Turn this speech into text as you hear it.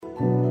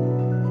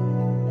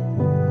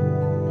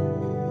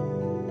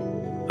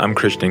I'm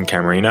Christian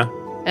Camarena.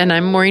 And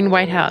I'm Maureen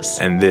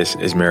Whitehouse. And this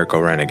is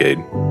Miracle Renegade.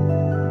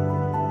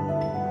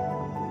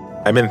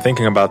 I've been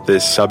thinking about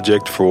this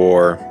subject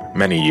for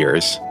many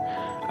years.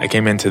 I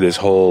came into this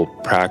whole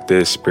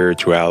practice,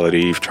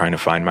 spirituality, trying to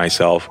find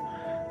myself,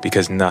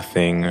 because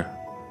nothing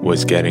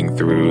was getting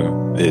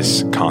through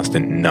this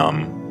constant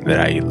numb that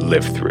I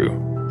lived through.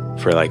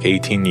 For like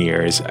 18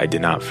 years, I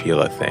did not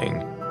feel a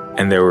thing.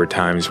 And there were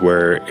times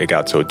where it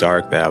got so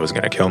dark that I was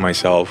going to kill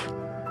myself.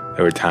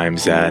 There were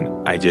times that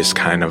I just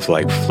kind of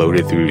like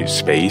floated through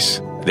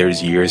space.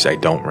 There's years I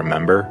don't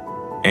remember.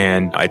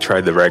 And I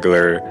tried the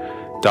regular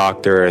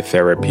doctor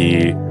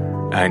therapy.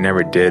 I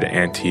never did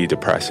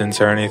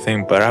antidepressants or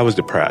anything, but I was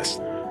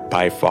depressed.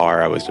 By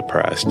far, I was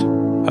depressed.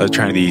 I was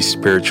trying to be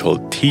spiritual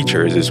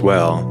teachers as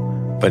well,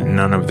 but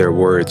none of their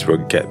words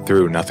would get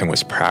through. Nothing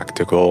was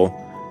practical.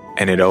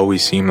 And it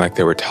always seemed like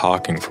they were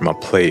talking from a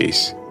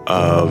place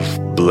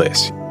of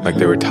bliss, like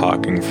they were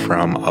talking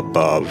from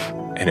above,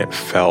 and it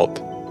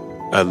felt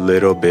a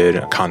little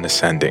bit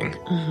condescending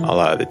a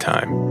lot of the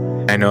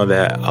time. I know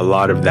that a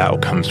lot of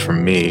that comes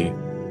from me,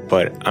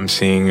 but I'm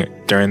seeing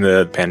during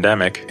the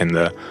pandemic and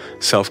the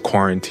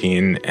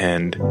self-quarantine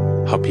and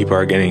how people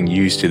are getting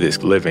used to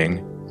this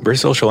living, we're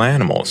social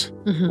animals.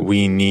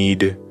 We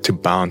need to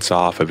bounce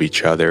off of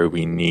each other.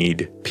 We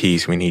need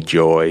peace. We need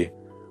joy.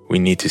 We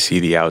need to see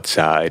the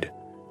outside.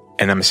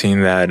 And I'm seeing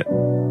that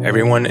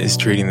everyone is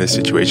treating this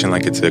situation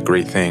like it's a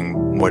great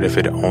thing. What if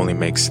it only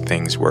makes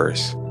things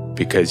worse?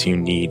 Because you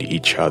need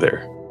each other.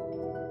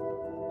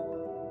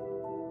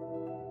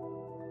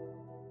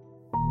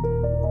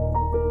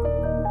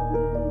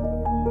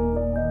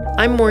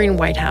 I'm Maureen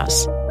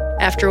Whitehouse.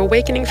 After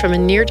awakening from a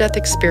near-death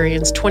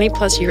experience 20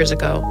 plus years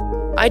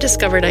ago, I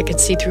discovered I could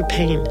see through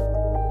pain.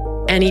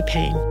 Any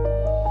pain.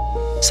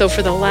 So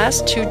for the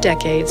last 2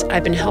 decades,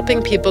 I've been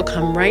helping people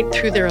come right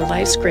through their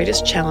life's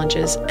greatest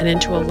challenges and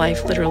into a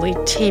life literally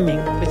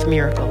teeming with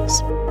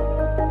miracles.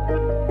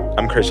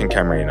 I'm Christian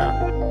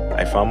Camarena.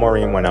 I found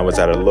Maureen when I was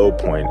at a low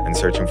point and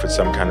searching for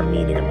some kind of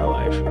meaning in my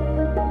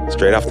life.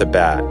 Straight off the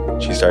bat,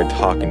 she started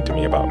talking to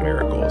me about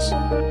miracles.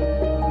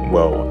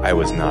 Whoa, I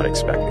was not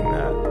expecting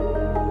that.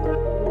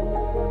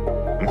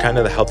 I'm kind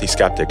of the healthy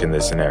skeptic in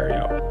this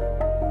scenario,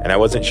 and I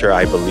wasn't sure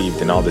I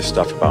believed in all this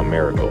stuff about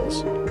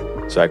miracles,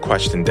 so I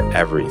questioned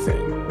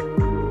everything.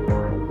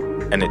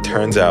 And it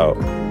turns out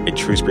a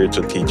true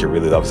spiritual teacher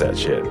really loves that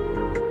shit.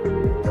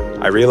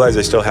 I realize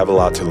I still have a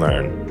lot to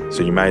learn,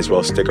 so you might as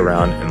well stick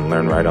around and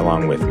learn right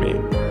along with me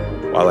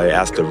while I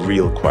ask the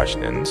real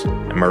questions,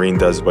 and Maureen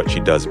does what she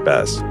does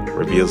best,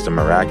 reveals the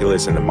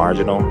miraculous and the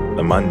marginal,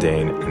 the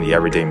mundane, and the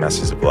everyday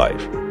messes of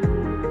life.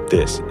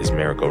 This is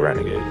Miracle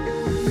Renegade.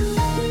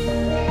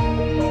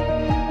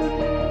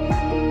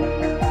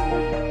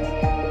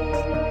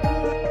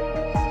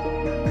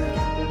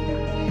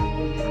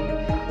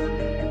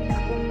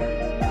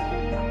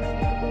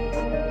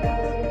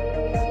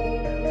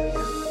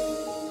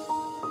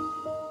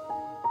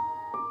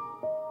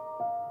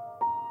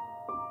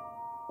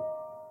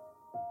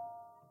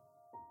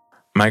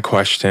 My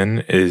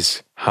question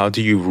is, how do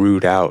you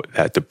root out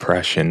that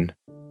depression?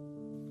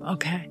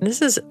 Okay,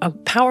 this is a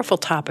powerful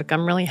topic.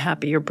 I'm really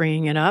happy you're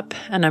bringing it up,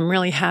 and I'm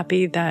really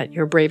happy that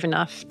you're brave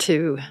enough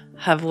to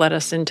have led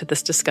us into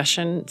this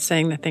discussion,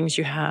 saying the things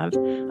you have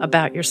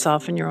about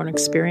yourself and your own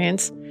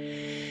experience.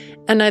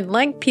 And I'd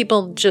like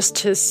people just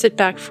to sit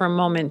back for a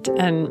moment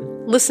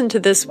and listen to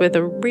this with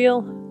a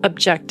real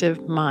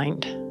objective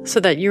mind,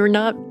 so that you're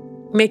not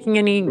making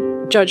any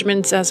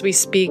judgments as we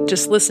speak.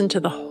 Just listen to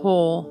the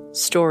whole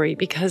story,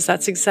 because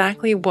that's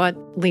exactly what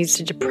leads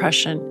to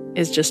depression,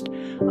 is just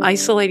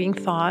isolating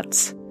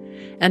thoughts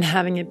and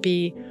having it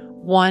be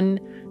one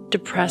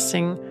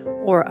depressing,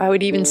 or I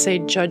would even say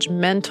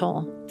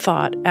judgmental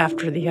thought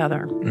after the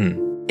other.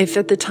 If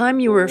at the time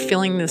you were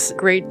feeling this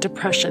great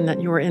depression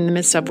that you were in the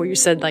midst of, where you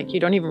said like you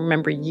don't even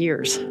remember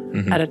years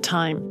at a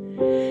time,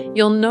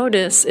 you'll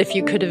notice, if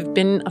you could have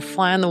been a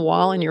fly on the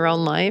wall in your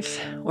own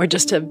life, or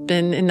just have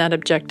been in that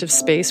objective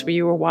space where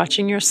you were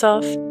watching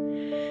yourself,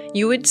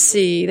 you would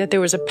see that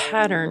there was a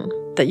pattern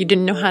that you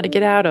didn't know how to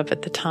get out of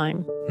at the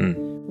time,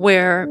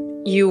 where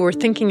you were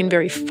thinking in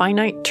very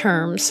finite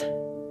terms.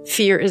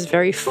 Fear is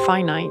very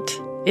finite.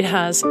 It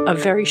has a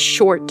very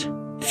short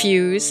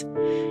fuse,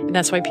 and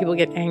that's why people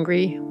get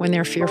angry when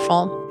they're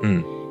fearful.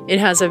 It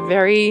has a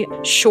very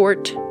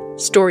short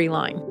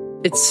storyline.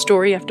 It's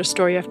story after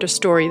story after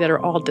story that are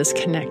all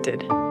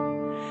disconnected.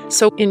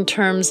 So in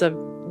terms of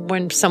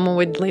when someone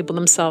would label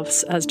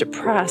themselves as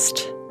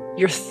depressed,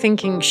 you're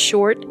thinking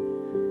short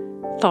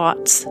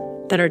thoughts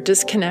that are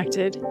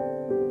disconnected,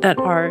 that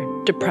are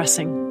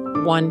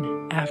depressing,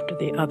 one after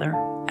the other,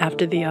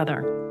 after the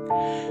other.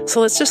 So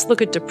let's just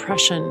look at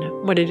depression,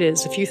 what it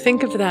is. If you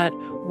think of that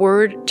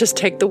word, just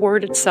take the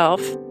word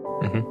itself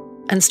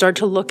and start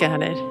to look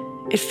at it.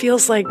 It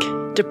feels like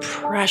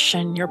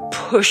depression. You're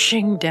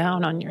pushing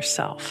down on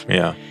yourself.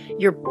 Yeah.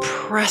 You're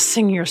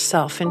pressing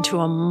yourself into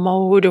a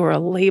mode or a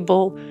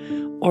label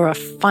or a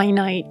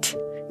finite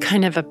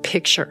kind of a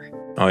picture.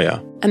 Oh, yeah.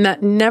 And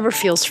that never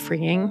feels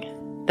freeing.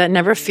 That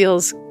never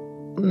feels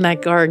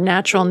like our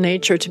natural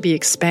nature to be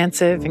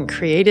expansive and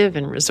creative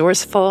and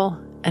resourceful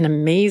and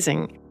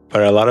amazing.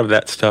 But a lot of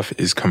that stuff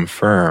is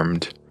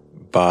confirmed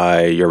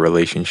by your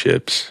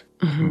relationships,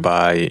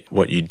 by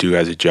what you do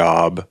as a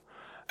job,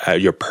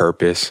 your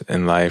purpose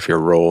in life, your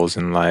roles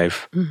in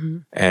life.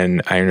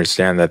 And I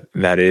understand that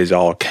that is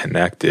all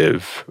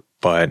connective,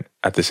 but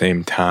at the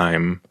same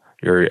time,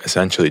 you're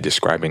essentially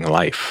describing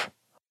life.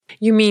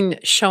 You mean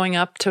showing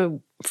up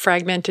to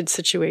fragmented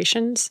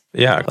situations?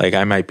 Yeah, like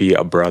I might be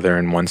a brother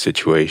in one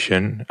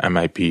situation, I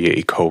might be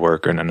a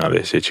coworker in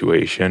another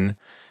situation,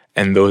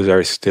 and those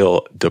are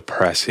still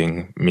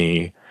depressing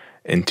me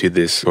into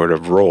this sort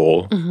of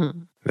role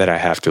that I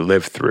have to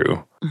live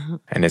through.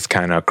 And it's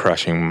kind of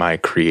crushing my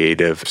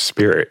creative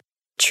spirit.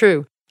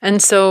 True.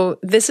 And so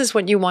this is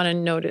what you want to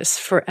notice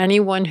for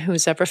anyone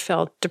who's ever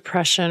felt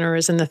depression or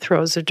is in the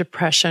throes of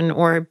depression,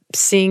 or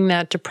seeing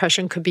that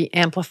depression could be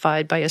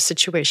amplified by a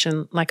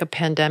situation like a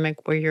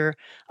pandemic where you're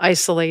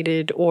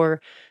isolated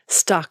or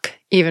stuck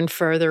even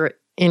further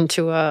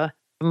into a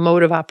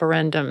mode of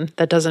operandum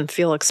that doesn't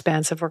feel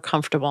expansive or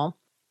comfortable.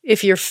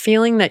 If you're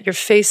feeling that you're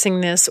facing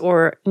this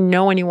or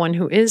know anyone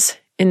who is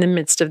in the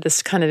midst of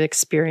this kind of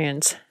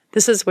experience,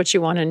 this is what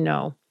you want to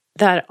know,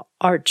 that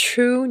our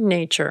true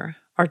nature,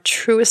 our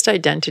truest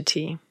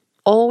identity,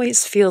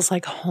 always feels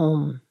like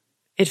home.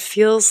 It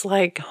feels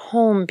like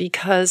home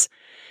because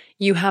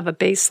you have a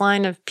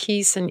baseline of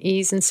peace and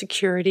ease and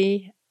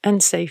security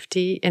and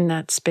safety in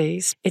that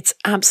space. It's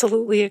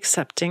absolutely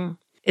accepting.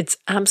 It's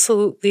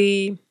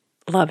absolutely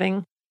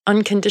loving,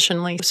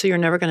 unconditionally, so you're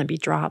never going to be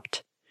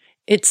dropped.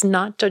 It's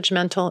not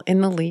judgmental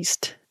in the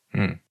least.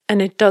 And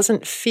it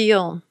doesn't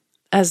feel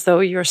as though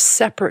you're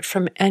separate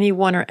from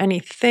anyone or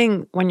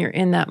anything when you're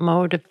in that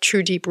mode of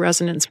true deep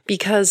resonance,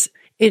 because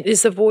it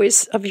is the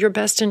voice of your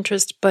best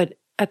interest, but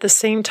at the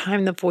same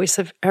time, the voice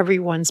of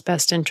everyone's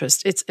best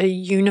interest. It's a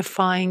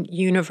unifying,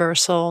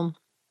 universal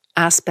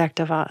aspect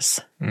of us.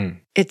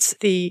 It's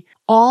the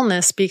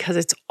allness because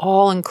it's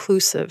all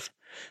inclusive.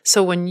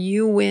 So when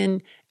you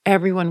win,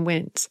 everyone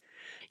wins.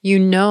 You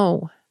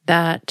know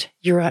that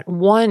you're at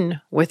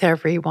one with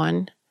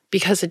everyone,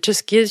 because it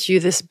just gives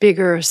you this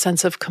bigger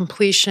sense of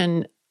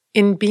completion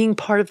in being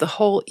part of the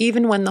whole,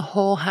 even when the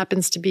whole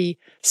happens to be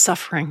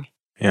suffering.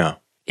 Yeah.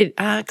 It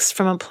acts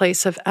from a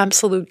place of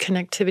absolute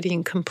connectivity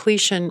and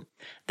completion,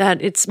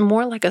 that it's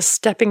more like a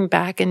stepping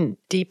back and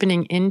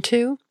deepening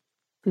into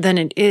than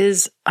it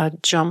is a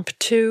jump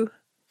to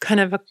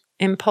kind of an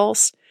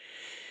impulse.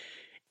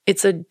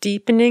 It's a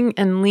deepening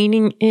and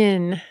leaning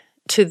in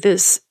to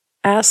this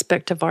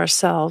aspect of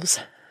ourselves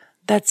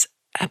that's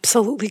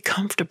absolutely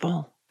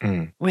comfortable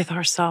with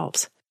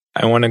ourselves.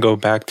 I want to go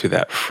back to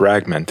that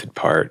fragmented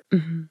part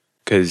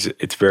because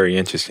it's very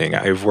interesting.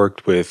 I've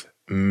worked with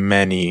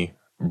many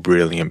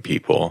brilliant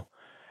people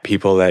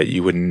that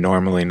you would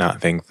normally not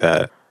think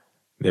that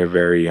they're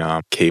very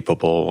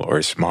capable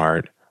or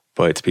smart,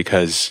 but it's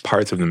because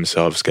parts of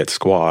themselves get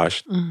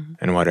squashed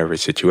in whatever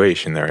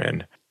situation they're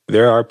in.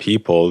 There are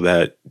people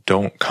that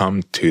don't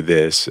come to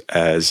this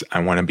as I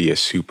want to be a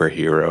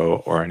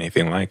superhero or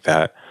anything like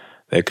that.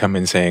 They come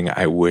in saying,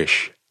 I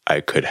wish I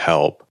could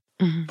help,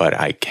 but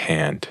I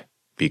can't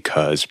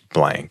because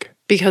blank.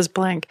 Because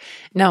blank.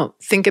 Now,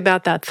 think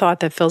about that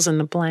thought that fills in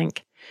the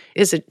blank.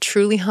 Is it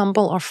truly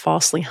humble or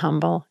falsely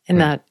humble? In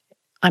that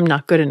I'm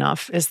not good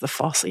enough is the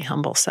falsely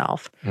humble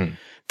self.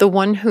 The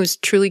one who's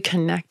truly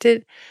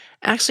connected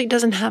actually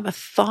doesn't have a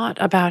thought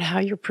about how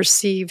you're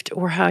perceived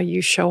or how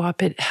you show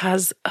up. It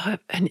has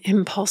an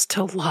impulse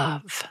to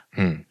love.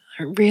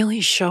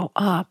 Really show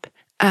up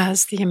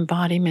as the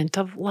embodiment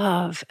of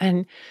love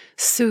and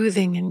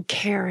soothing and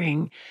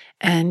caring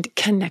and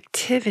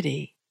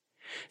connectivity.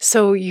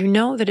 So you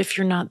know that if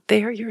you're not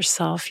there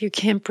yourself, you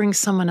can't bring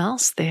someone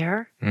else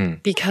there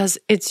because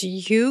it's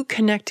you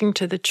connecting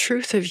to the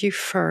truth of you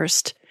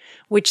first,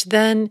 which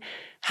then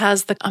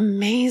has the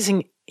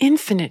amazing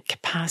infinite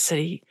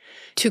capacity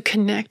to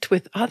connect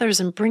with others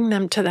and bring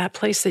them to that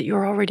place that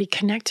you're already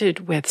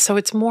connected with. So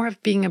it's more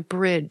of being a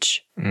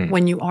bridge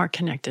when you are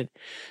connected.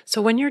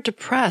 So when you're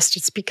depressed,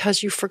 it's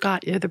because you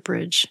forgot you're the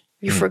bridge.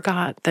 You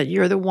forgot that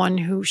you're the one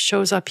who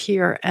shows up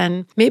here,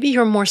 and maybe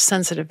you're more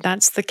sensitive.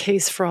 That's the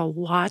case for a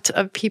lot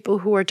of people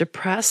who are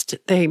depressed.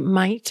 They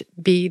might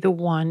be the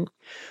one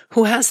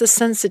who has the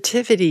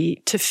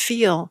sensitivity to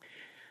feel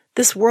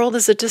this world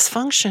is a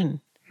dysfunction.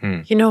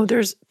 You know,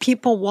 there's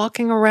people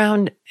walking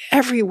around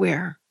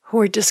everywhere who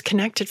are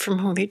disconnected from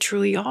who they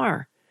truly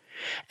are.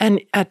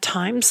 And at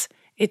times,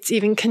 it's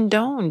even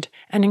condoned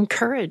and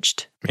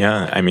encouraged.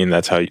 Yeah, I mean,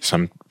 that's how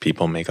some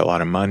people make a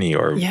lot of money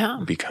or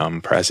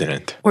become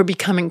president. Or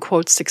becoming,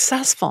 quote,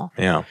 successful.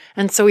 Yeah.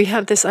 And so we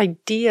have this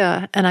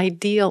idea, an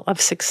ideal of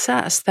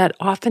success that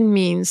often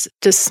means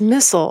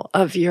dismissal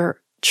of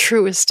your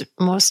truest,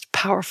 most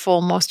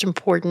powerful, most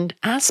important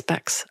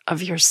aspects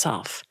of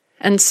yourself.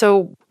 And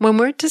so when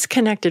we're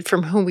disconnected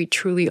from who we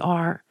truly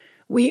are,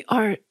 we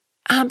are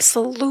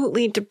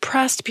absolutely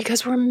depressed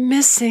because we're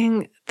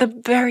missing the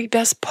very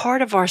best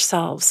part of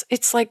ourselves.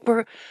 It's like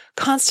we're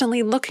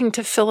constantly looking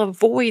to fill a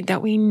void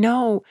that we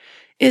know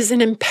is an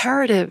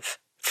imperative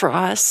for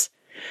us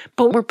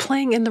but we're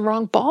playing in the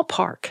wrong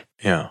ballpark.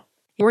 Yeah.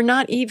 We're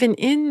not even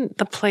in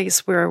the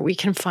place where we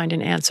can find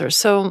an answer.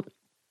 So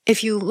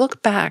if you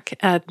look back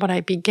at what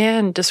I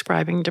began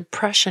describing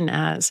depression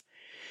as,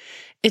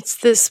 it's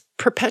this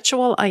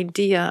perpetual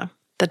idea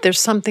that there's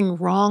something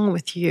wrong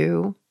with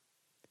you,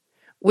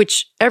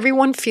 which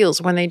everyone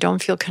feels when they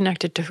don't feel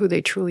connected to who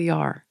they truly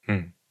are.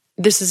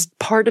 This is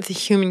part of the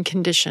human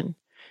condition.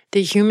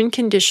 The human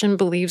condition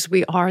believes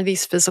we are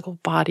these physical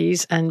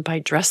bodies, and by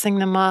dressing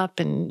them up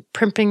and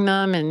primping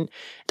them and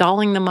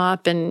dolling them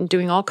up and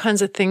doing all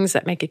kinds of things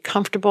that make it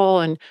comfortable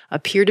and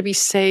appear to be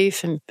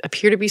safe and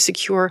appear to be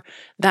secure,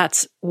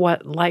 that's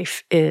what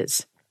life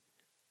is.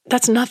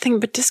 That's nothing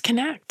but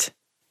disconnect.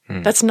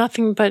 That's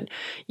nothing but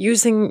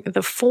using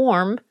the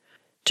form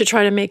to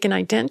try to make an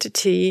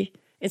identity.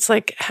 It's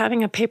like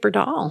having a paper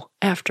doll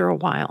after a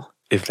while.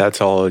 If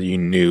that's all you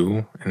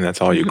knew and that's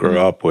all you grew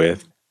up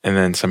with, and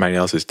then somebody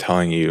else is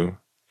telling you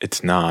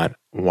it's not,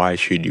 why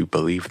should you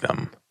believe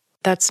them?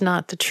 That's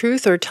not the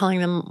truth, or telling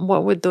them,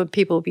 what would the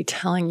people be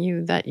telling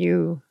you that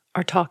you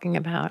are talking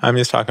about? I'm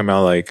just talking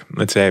about, like,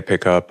 let's say I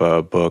pick up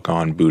a book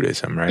on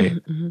Buddhism, right?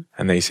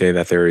 And they say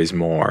that there is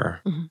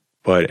more.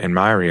 But in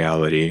my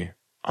reality,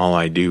 all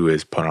I do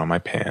is put on my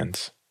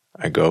pants,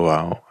 I go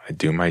out, I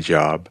do my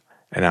job,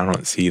 and I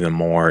don't see the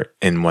more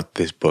in what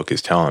this book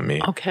is telling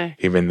me. Okay.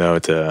 Even though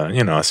it's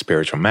a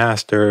spiritual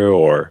master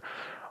or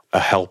a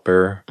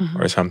helper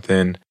or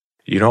something,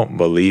 you don't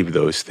believe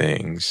those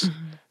things.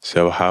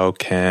 So how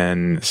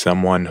can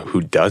someone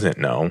who doesn't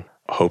know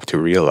hope to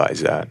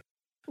realize that?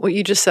 What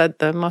you just said,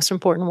 the most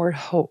important word,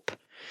 hope.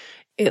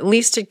 At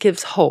least it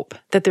gives hope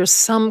that there's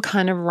some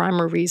kind of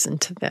rhyme or reason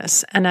to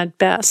this. And at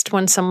best,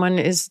 when someone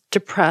is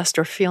depressed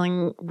or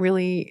feeling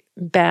really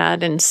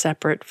bad and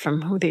separate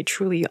from who they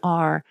truly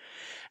are,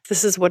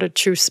 this is what a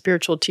true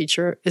spiritual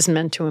teacher is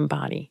meant to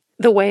embody.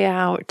 The way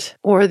out,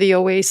 or the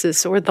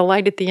oasis, or the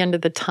light at the end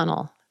of the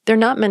tunnel. They're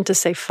not meant to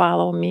say,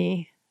 follow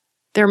me.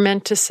 They're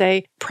meant to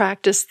say,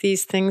 practice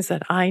these things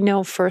that I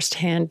know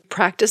firsthand.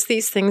 Practice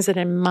these things that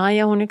in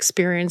my own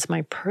experience,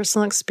 my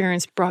personal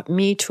experience, brought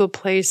me to a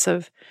place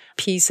of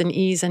peace and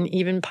ease and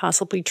even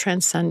possibly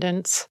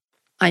transcendence.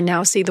 I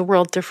now see the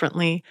world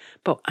differently,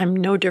 but I'm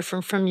no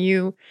different from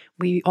you.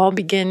 We all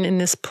begin in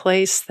this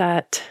place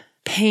that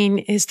pain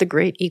is the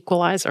great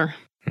equalizer.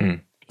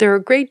 There are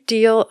a great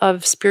deal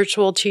of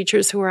spiritual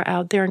teachers who are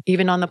out there,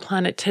 even on the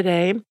planet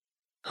today,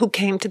 who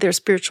came to their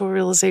spiritual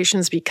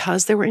realizations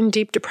because they were in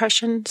deep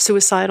depression,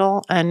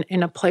 suicidal, and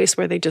in a place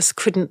where they just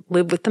couldn't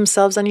live with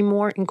themselves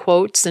anymore, in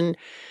quotes, and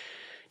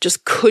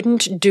just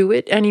couldn't do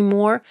it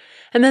anymore.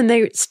 And then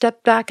they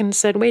stepped back and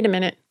said, wait a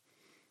minute,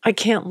 I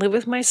can't live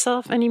with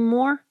myself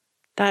anymore?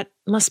 That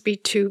must be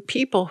two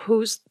people.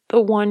 Who's the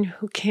one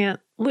who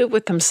can't live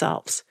with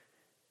themselves?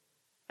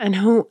 And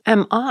who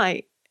am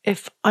I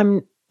if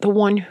I'm the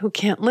one who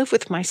can't live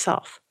with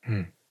myself?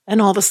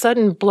 And all of a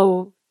sudden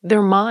blow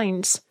their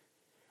minds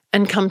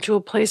and come to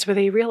a place where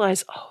they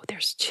realize, oh,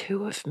 there's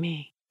two of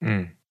me.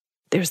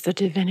 There's the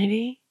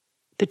divinity,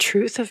 the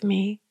truth of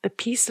me, the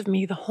peace of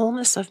me, the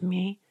wholeness of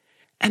me,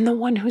 and the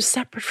one who's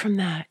separate from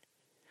that.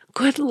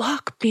 Good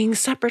luck being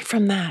separate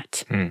from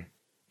that,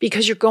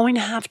 because you're going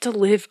to have to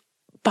live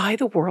by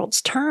the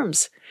world's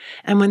terms.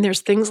 And when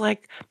there's things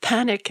like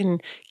panic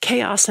and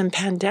chaos and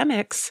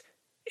pandemics,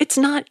 it's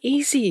not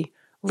easy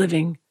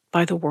living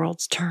by the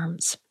world's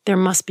terms. There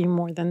must be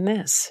more than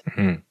this.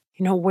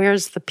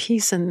 Where's the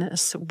peace in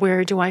this?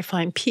 Where do I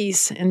find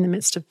peace in the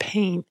midst of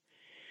pain?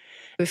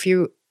 If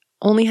you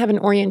only have an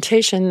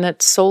orientation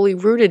that's solely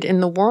rooted in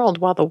the world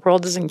while the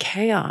world is in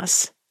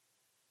chaos,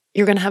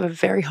 you're going to have a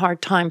very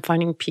hard time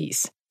finding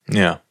peace.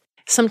 Yeah.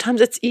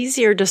 Sometimes it's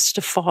easier just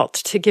to default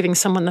to giving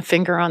someone the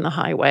finger on the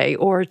highway,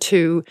 or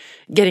to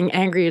getting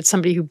angry at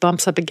somebody who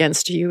bumps up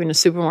against you in a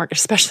supermarket,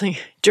 especially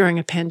during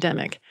a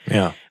pandemic.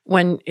 Yeah.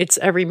 When it's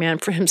every man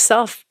for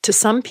himself to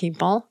some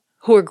people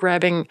who are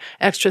grabbing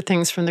extra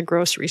things from the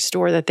grocery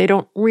store that they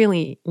don't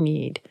really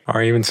need.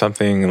 Or even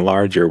something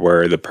larger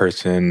where the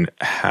person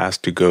has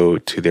to go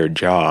to their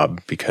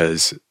job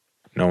because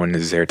no one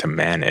is there to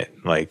man it.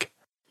 Like,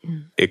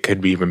 it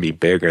could even be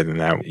bigger than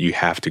that. You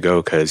have to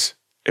go because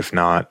if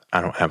not,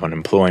 I don't have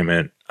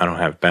unemployment, I don't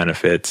have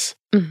benefits.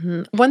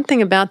 One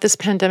thing about this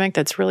pandemic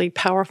that's really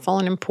powerful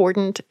and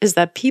important is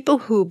that people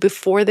who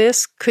before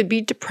this could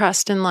be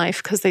depressed in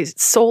life because they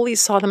solely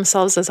saw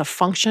themselves as a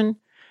function,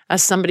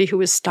 as somebody who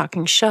was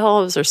stocking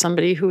shelves, or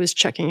somebody who was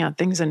checking out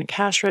things in a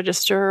cash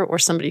register, or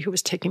somebody who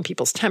was taking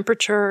people's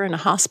temperature in a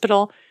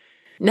hospital.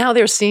 Now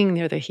they're seeing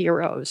they're the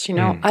heroes.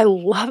 I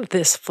love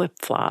this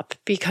flip-flop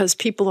because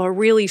people are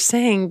really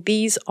saying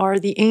these are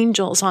the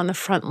angels on the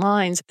front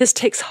lines. This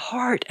takes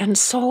heart and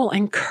soul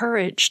and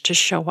courage to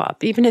show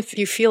up, even if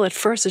you feel at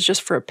first it's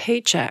just for a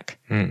paycheck.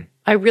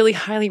 I really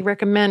highly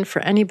recommend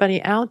for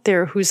anybody out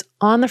there who's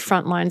on the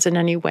front lines in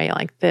any way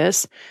like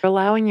this,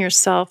 allowing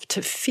yourself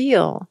to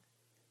feel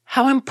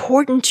how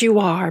important you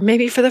are,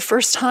 maybe for the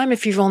first time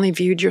if you've only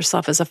viewed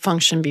yourself as a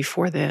function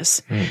before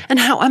this, and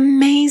how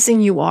amazing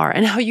you are,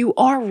 and how you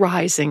are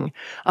rising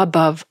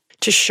above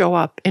to show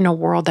up in a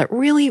world that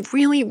really,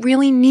 really,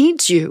 really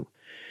needs you.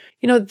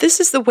 This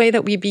is the way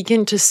that we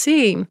begin to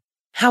see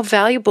how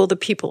valuable the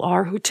people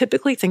are who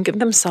typically think of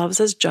themselves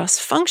as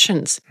just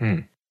functions.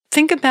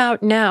 Think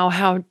about now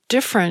how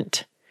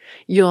different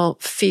you'll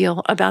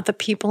feel about the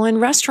people in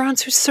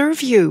restaurants who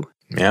serve you.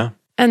 Yeah.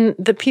 And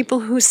the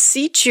people who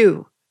seat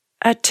you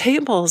at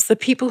tables, the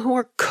people who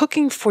are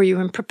cooking for you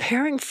and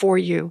preparing for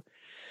you.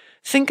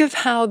 Think of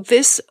how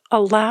this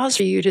allows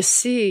for you to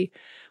see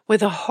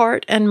with a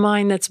heart and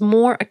mind that's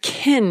more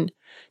akin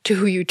to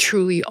who you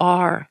truly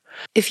are.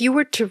 If you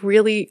were to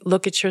really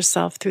look at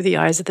yourself through the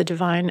eyes of the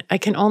divine, I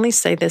can only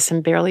say this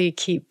and barely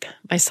keep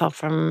myself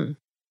from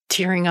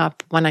tearing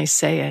up when I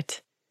say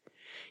it.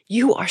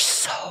 You are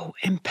so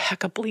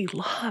impeccably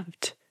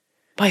loved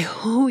by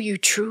who you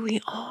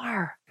truly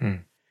are,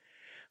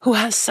 who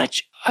has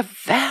such a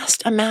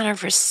vast amount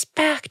of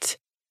respect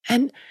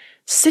and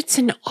sits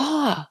in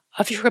awe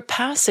of your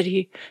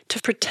capacity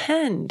to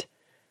pretend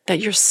that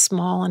you're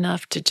small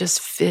enough to just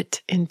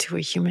fit into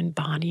a human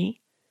body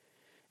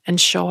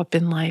and show up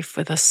in life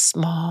with a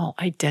small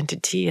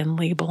identity and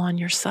label on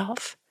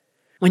yourself.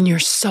 When you're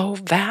so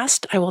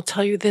vast, I will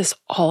tell you this,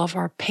 all of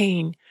our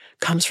pain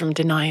comes from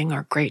denying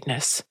our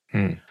greatness.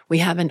 We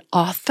have an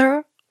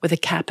author with a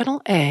capital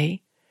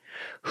A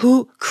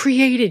who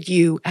created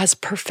you as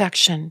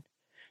perfection,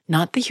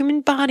 not the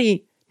human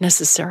body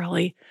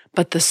necessarily,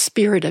 but the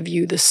spirit of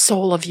you, the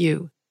soul of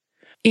you.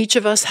 Each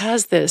of us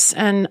has this,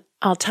 and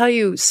I'll tell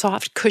you,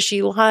 soft,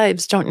 cushy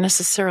lives don't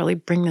necessarily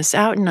bring this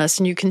out in us.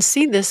 And you can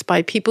see this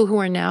by people who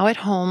are now at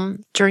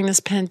home during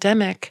this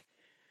pandemic.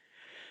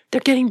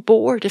 They're getting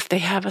bored if they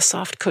have a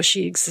soft,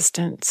 cushy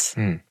existence.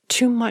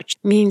 Too much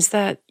means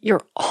that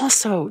you're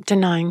also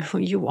denying who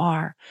you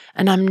are.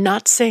 And I'm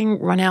not saying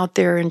run out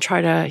there and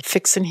try to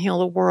fix and heal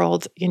the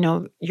world.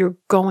 You're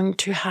going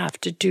to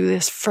have to do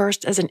this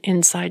first as an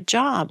inside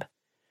job.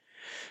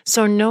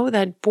 So know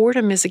that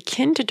boredom is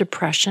akin to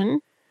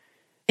depression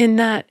in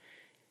that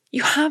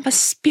you have a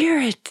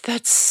spirit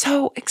that's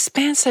so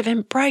expansive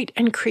and bright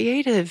and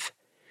creative.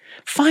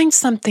 Find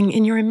something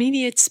in your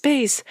immediate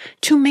space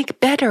to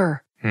make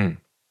better.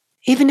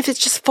 Even if it's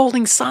just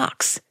folding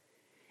socks,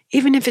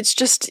 even if it's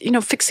just,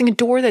 fixing a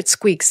door that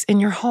squeaks in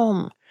your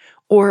home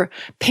or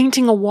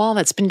painting a wall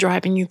that's been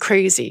driving you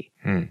crazy.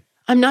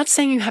 I'm not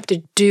saying you have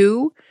to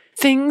do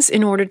things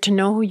in order to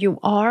know who you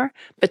are,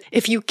 but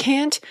if you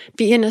can't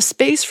be in a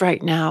space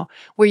right now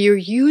where you're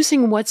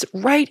using what's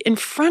right in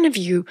front of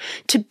you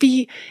to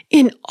be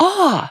in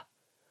awe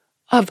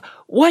of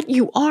what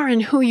you are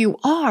and who you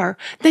are,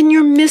 then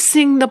you're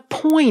missing the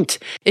point.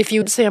 If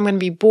you'd say, I'm going to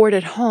be bored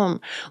at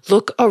home,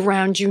 look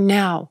around you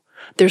now.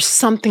 There's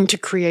something to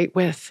create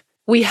with.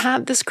 We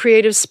have this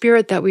creative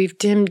spirit that we've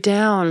dimmed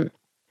down.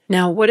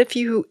 Now, what if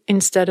you,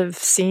 instead of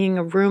seeing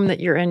a room that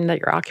you're in, that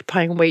you're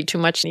occupying way too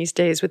much these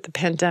days with the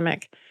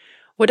pandemic,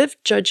 what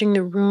if judging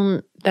the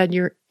room that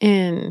you're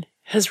in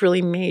has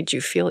really made you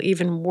feel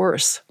even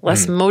worse,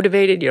 less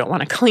motivated? You don't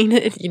want to clean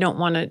it. You don't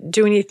want to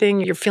do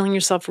anything. You're feeling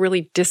yourself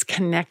really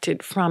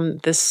disconnected from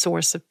this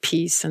source of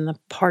peace and the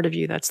part of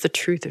you that's the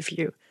truth of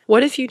you.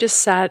 What if you just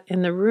sat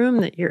in the room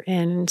that you're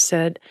in and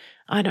said,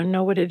 I don't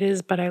know what it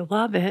is, but I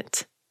love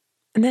it.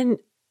 And then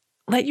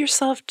let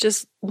yourself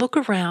just look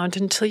around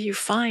until you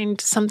find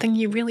something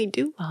you really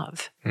do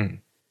love.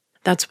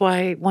 That's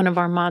why one of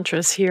our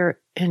mantras here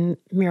in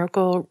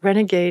Miracle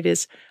Renegade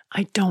is,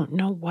 I don't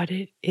know what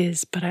it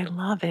is, but I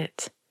love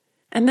it.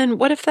 And then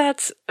what if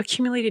that's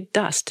accumulated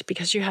dust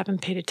because you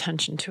haven't paid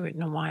attention to it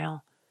in a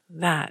while?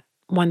 That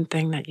one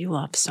thing that you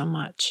love so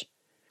much.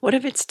 What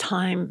if it's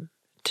time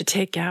to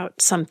take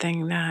out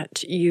something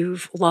that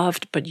you've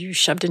loved, but you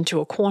shoved into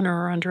a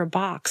corner or under a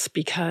box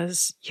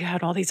because you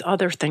had all these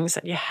other things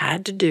that you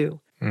had to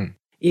do,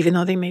 even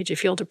though they made you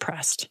feel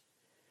depressed?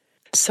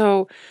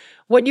 So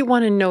what you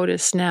want to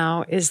notice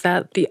now is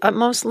that the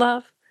utmost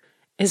love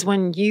is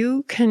when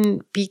you can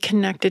be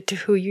connected to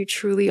who you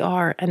truly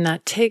are, and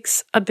that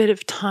takes a bit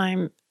of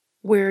time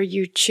where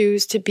you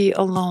choose to be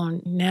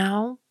alone.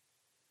 Now,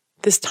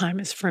 this time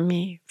is for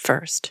me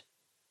first.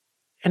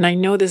 And I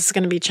know this is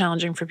going to be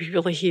challenging for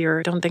people to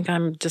hear. Don't think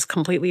I'm just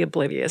completely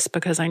oblivious,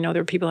 because I know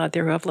there are people out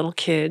there who have little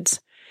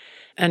kids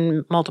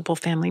and multiple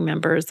family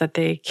members that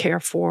they care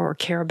for or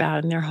care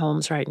about in their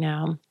homes right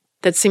now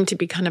that seem to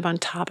be kind of on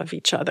top of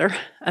each other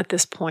at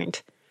this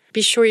point.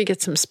 Be sure you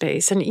get some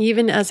space. And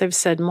even as I've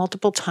said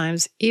multiple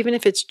times, even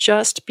if it's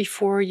just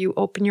before you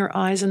open your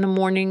eyes in the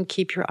morning,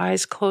 keep your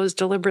eyes closed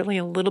deliberately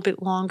a little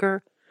bit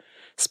longer.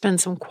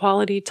 Spend some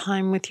quality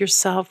time with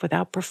yourself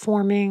without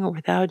performing or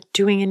without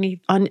doing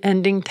any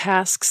unending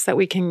tasks that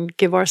we can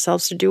give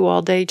ourselves to do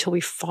all day till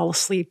we fall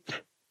asleep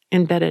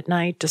in bed at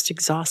night, just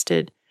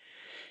exhausted.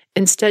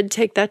 Instead,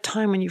 take that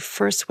time when you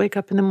first wake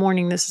up in the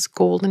morning. This is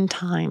golden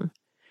time.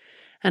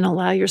 And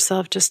allow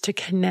yourself just to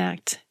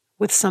connect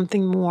with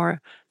something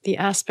more, the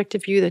aspect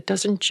of you that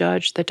doesn't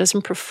judge, that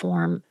doesn't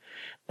perform,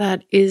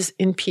 that is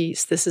in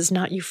peace. This is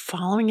not you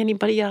following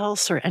anybody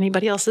else or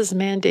anybody else's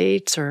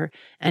mandates or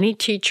any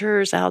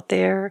teachers out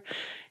there.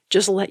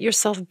 Just let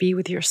yourself be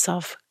with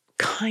yourself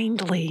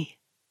kindly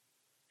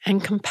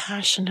and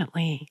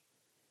compassionately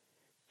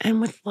and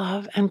with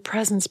love and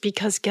presence,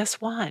 because guess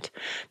what?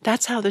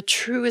 That's how the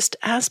truest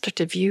aspect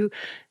of you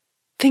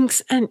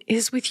thinks and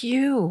is with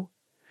you,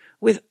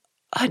 with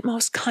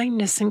utmost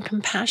kindness and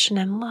compassion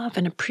and love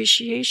and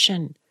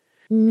appreciation,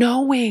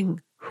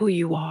 knowing who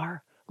you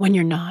are when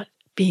you're not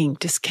being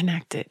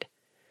disconnected.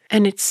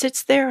 And it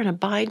sits there and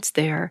abides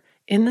there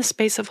in the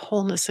space of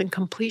wholeness and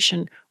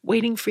completion,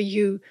 waiting for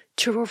you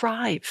to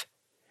arrive.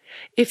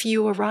 If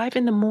you arrive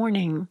in the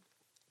morning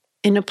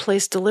in a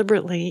place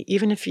deliberately,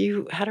 even if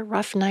you had a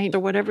rough night or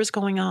whatever's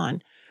going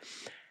on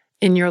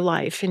in your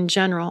life in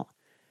general,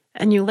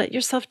 and you let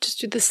yourself just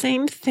do the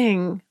same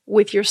thing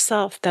with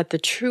yourself that the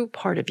true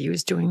part of you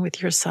is doing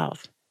with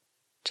yourself,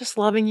 just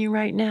loving you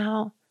right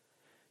now,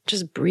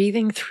 just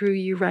breathing through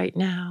you right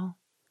now,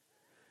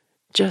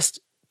 just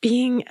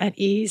being at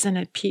ease and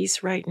at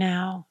peace right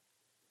now,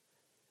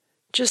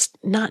 just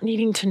not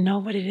needing to know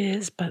what it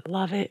is, but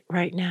love it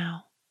right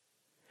now,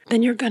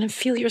 then you're going to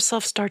feel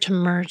yourself start to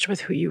merge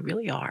with who you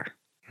really are.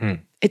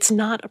 It's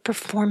not a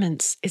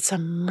performance. It's a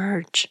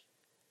merge.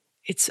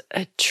 It's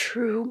a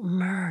true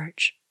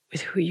merge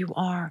with who you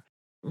are.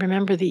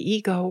 Remember, the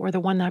ego, or the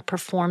one that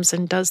performs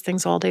and does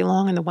things all day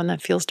long, and the one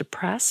that feels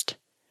depressed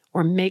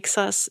or makes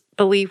us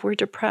believe we're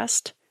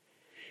depressed,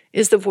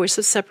 is the voice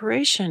of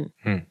separation.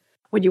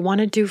 What you want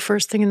to do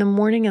first thing in the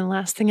morning and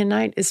last thing at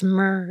night is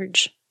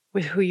merge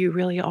with who you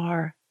really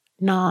are,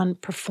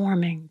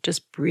 non-performing,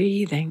 just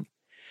breathing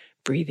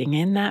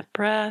in that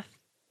breath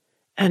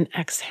and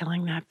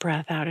exhaling that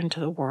breath out into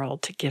the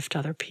world to gift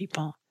other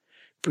people.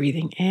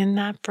 Breathing in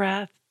that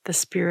breath, the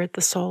spirit,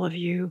 the soul of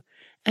you,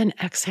 and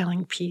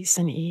exhaling peace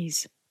and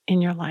ease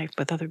in your life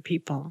with other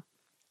people.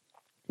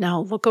 Now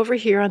look over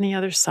here on the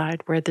other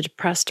side where the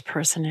depressed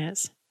person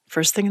is.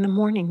 First thing in the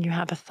morning, you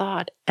have a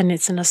thought, and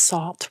it's an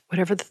assault.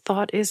 Whatever the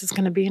thought is, it's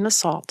going to be an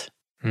assault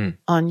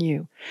on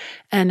you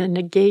and a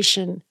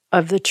negation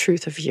of the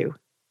truth of you.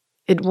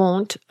 It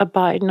won't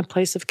abide in a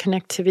place of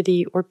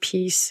connectivity or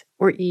peace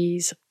or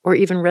ease or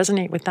even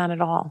resonate with that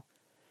at all.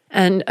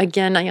 And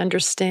again, I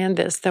understand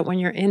this, that when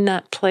you're in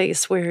that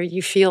place where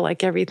you feel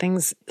like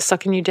everything's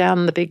sucking you down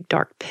in the big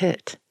dark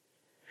pit,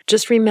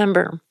 just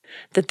remember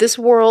that this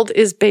world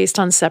is based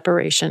on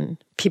separation.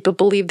 People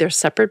believe they're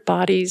separate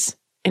bodies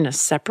in a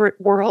separate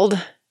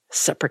world,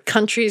 separate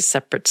countries,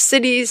 separate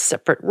cities,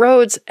 separate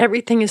roads.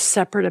 Everything is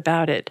separate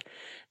about it.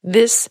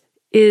 This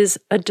is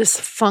a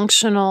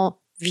dysfunctional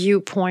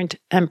viewpoint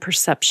and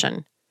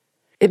perception.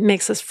 It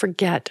makes us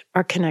forget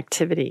our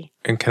connectivity.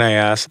 And can I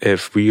ask,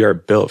 if we are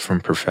built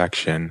from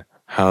perfection,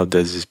 how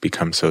does this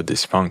become so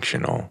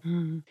dysfunctional?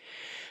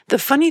 The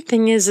funny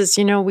thing is,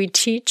 we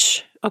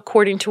teach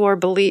according to our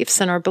beliefs,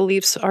 and our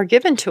beliefs are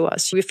given to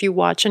us. If you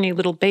watch any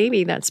little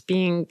baby that's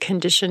being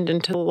conditioned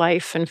into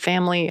life and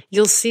family,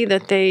 you'll see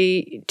that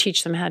they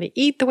teach them how to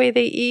eat the way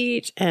they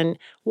eat and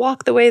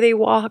walk the way they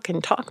walk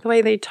and talk the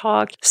way they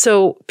talk.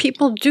 So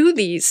people do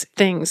these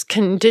things,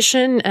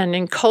 condition and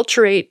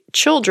enculturate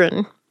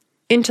children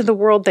into the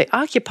world they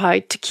occupy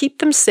to keep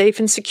them safe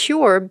and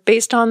secure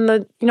based on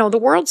the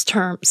world's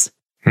terms.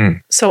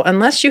 So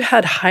unless you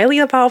had highly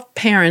evolved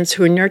parents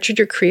who nurtured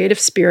your creative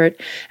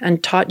spirit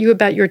and taught you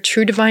about your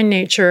true divine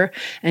nature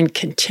and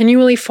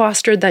continually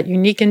fostered that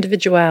unique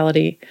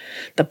individuality,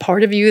 the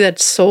part of you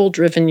that's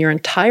soul-driven your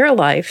entire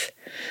life,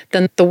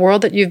 then the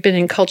world that you've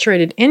been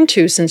enculturated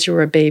into since you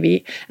were a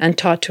baby and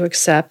taught to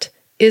accept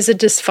is a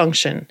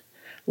dysfunction,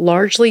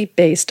 largely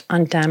based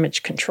on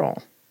damage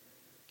control.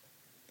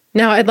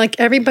 Now, I'd like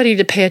everybody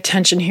to pay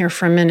attention here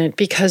for a minute,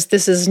 because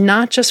this is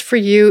not just for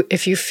you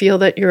if you feel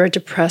that you're a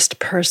depressed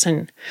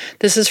person.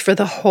 This is for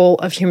the whole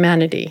of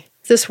humanity.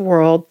 This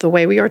world, the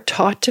way we are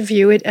taught to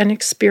view it and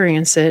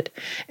experience it,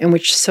 in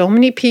which so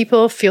many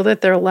people feel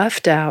that they're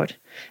left out,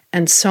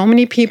 and so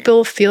many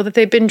people feel that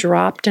they've been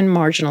dropped and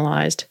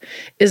marginalized,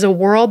 is a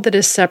world that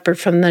is separate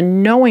from the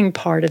knowing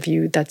part of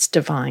you that's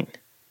divine.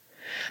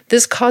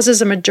 This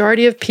causes a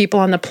majority of people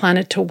on the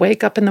planet to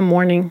wake up in the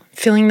morning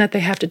feeling that they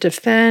have to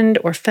defend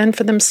or fend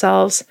for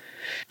themselves,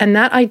 and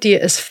that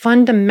idea is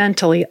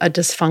fundamentally a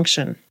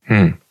dysfunction.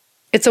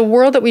 It's a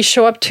world that we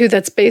show up to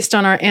that's based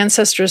on our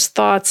ancestors'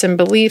 thoughts and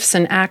beliefs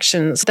and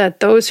actions that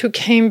those who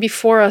came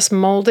before us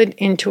molded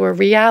into a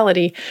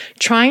reality,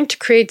 trying to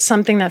create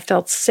something that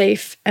felt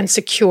safe and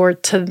secure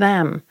to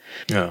them.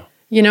 Yeah.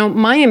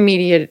 My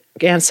immediate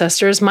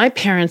ancestors, my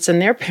parents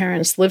and their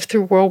parents, lived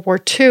through World War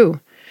II.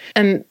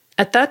 And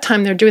at that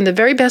time, they're doing the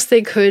very best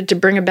they could to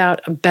bring about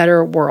a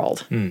better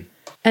world.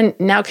 And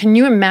now, can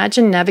you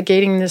imagine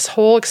navigating this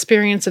whole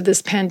experience of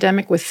this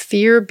pandemic with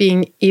fear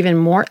being even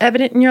more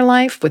evident in your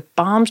life, with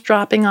bombs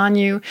dropping on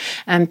you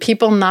and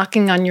people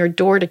knocking on your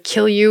door to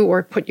kill you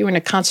or put you in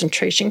a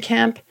concentration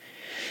camp?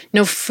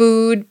 No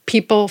food,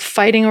 people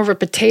fighting over a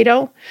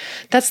potato.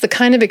 That's the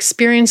kind of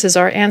experiences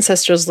our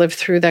ancestors lived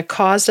through that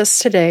caused us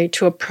today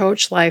to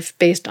approach life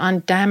based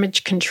on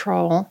damage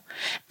control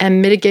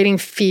and mitigating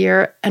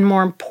fear, and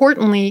more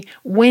importantly,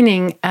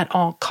 winning at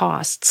all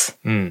costs.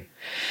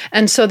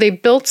 And so they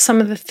built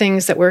some of the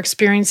things that we're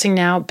experiencing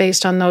now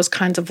based on those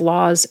kinds of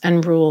laws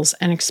and rules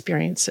and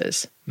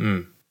experiences.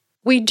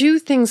 We do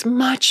things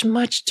much,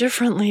 much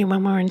differently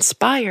when we're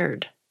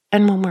inspired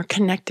and when we're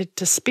connected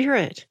to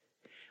spirit.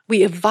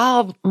 We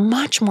evolve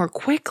much more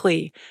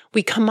quickly.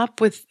 We come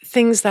up with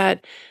things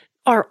that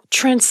are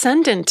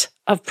transcendent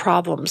of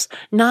problems,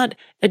 not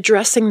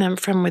addressing them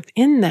from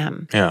within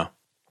them. Yeah.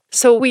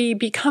 So we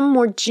become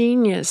more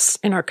genius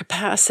in our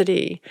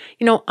capacity.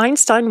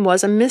 Einstein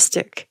was a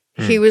mystic.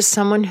 He was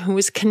someone who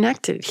was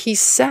connected. He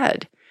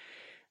said,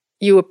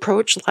 you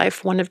approach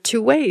life one of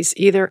two ways,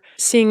 either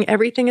seeing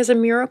everything as a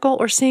miracle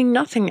or seeing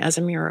nothing as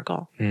a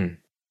miracle. In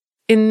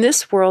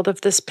this world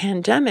of this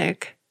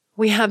pandemic,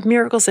 we have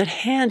miracles at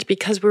hand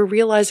because we're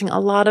realizing a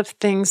lot of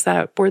things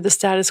that were the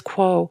status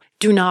quo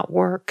do not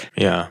work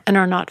and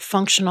are not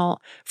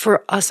functional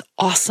for us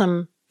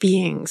awesome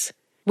beings.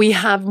 We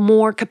have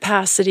more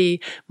capacity,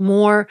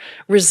 more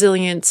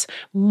resilience,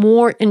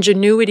 more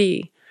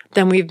ingenuity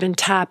than we've been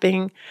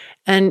tapping.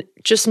 And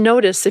just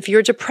notice, if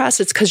you're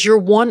depressed, it's because you're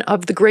one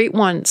of the great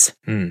ones.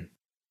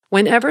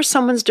 Whenever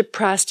someone's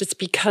depressed, it's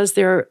because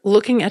they're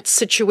looking at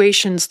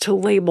situations to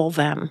label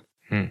them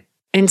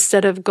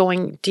instead of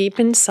going deep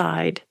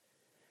inside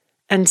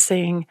and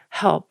saying,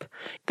 help.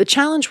 The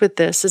challenge with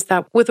this is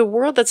that with a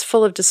world that's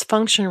full of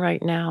dysfunction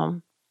right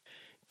now,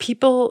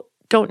 people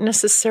don't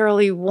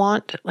necessarily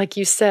want, like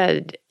you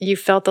said, you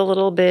felt a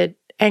little bit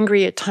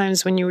angry at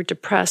times when you were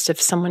depressed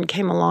if someone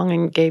came along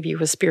and gave you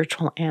a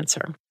spiritual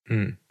answer.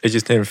 It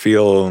just didn't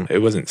feel, it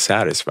wasn't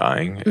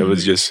satisfying. It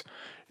was just,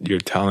 you're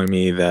telling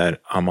me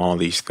that I'm all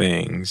these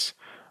things,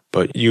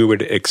 but you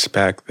would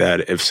expect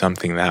that if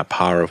something that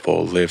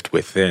powerful lived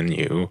within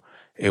you,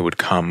 it would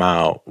come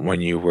out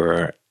when you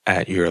were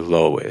at your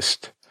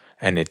lowest,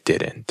 and it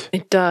didn't.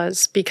 It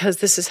does, because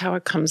this is how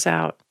it comes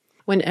out.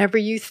 Whenever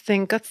you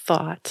think a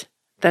thought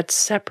that's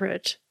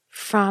separate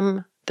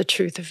from the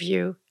truth of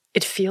you,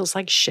 it feels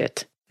like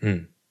shit.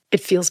 It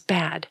feels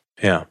bad.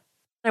 Yeah.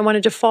 I want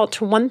to default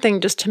to one thing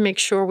just to make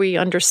sure we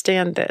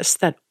understand this,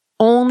 that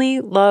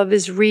only love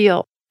is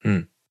real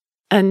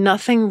and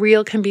nothing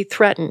real can be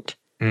threatened.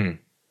 And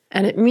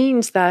it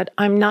means that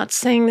I'm not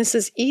saying this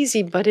is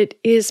easy, but it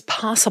is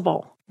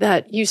possible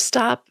that you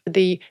stop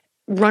the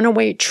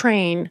runaway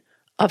train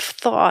of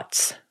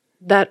thoughts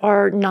that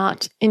are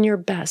not in your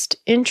best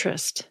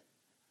interest.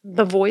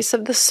 The voice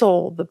of the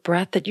soul, the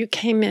breath that you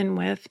came in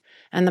with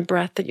and the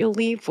breath that you'll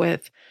leave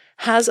with,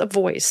 has a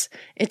voice.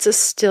 It's a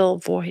still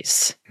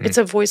voice. It's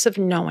a voice of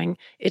knowing.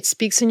 It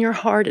speaks in your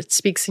heart. It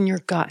speaks in your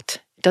gut.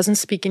 It doesn't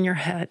speak in your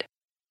head.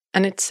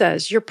 And it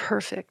says, you're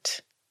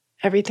perfect.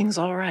 Everything's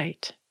all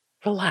right.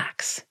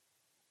 Relax.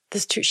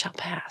 This too shall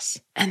pass.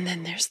 And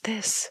then there's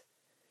this.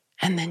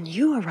 And then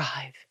you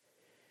arrive.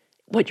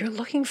 What you're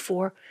looking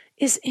for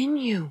is in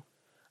you.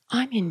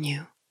 I'm in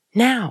you.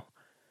 Now.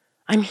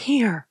 I'm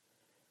here.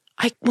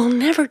 I will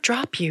never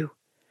drop you.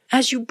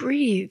 As you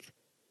breathe,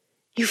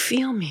 you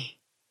feel me.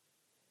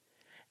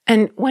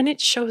 And when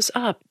it shows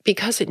up,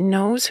 because it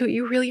knows who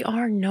you really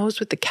are, knows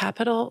with the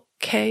capital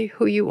K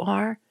who you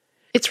are,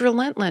 it's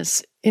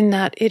relentless in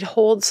that it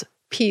holds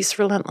peace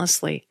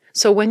relentlessly.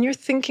 So when you're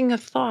thinking a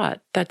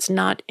thought that's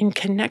not in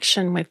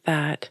connection with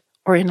that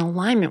or in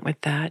alignment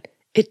with that,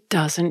 it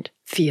doesn't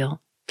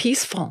feel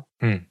peaceful.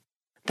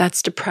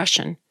 That's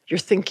depression. You're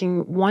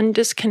thinking one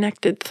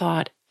disconnected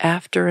thought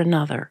after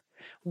another,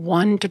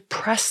 one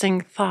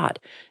depressing thought,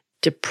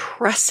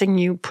 depressing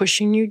you,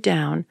 pushing you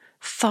down,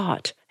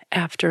 thought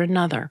after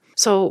another.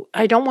 So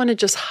I don't want to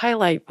just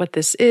highlight what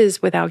this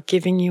is without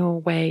giving you a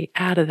way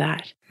out of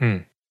that.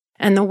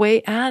 And the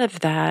way out of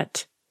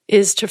that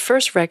is to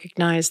first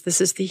recognize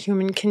this is the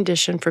human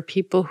condition for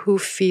people who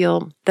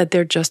feel that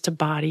they're just a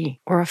body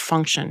or a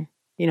function.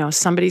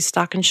 Somebody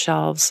stocking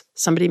shelves,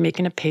 somebody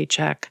making a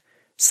paycheck,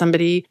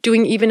 somebody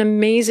doing even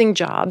amazing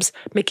jobs,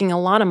 making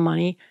a lot of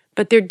money,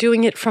 but they're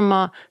doing it from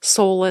a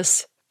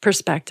soulless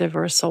perspective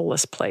or a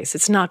soulless place.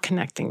 It's not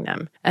connecting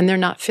them. And they're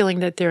not feeling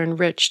that they're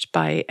enriched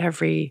by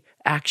every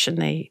action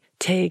they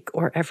take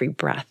or every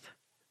breath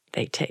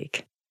they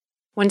take.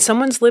 When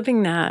someone's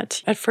living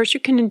that, at first you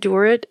can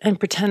endure it and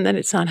pretend that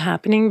it's not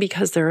happening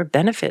because there are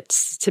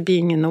benefits to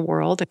being in the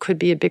world. It could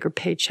be a bigger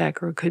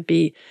paycheck or it could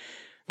be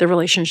the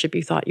relationship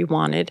you thought you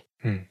wanted.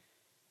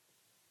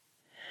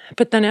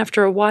 But then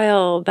after a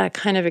while, that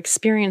kind of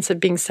experience of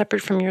being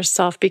separate from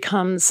yourself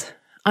becomes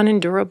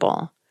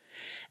unendurable.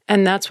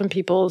 And that's when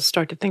people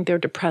start to think they're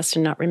depressed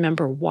and not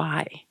remember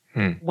why.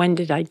 When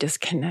did I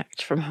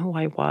disconnect from who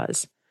I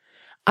was?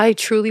 I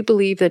truly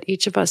believe that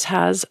each of us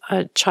has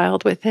a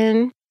child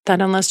within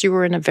that unless you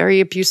were in a very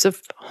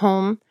abusive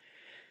home,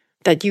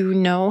 that you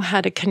know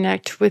how to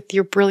connect with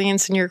your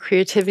brilliance and your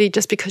creativity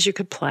just because you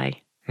could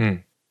play.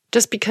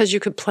 Just because you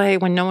could play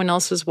when no one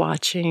else was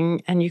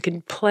watching, and you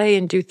could play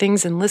and do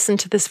things and listen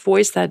to this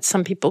voice that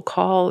some people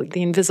call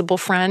the invisible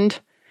friend,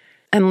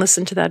 and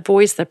listen to that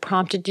voice that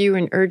prompted you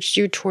and urged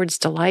you towards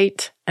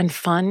delight and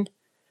fun.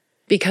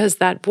 Because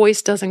that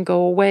voice doesn't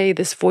go away.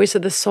 This voice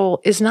of the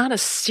soul is not a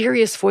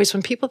serious voice.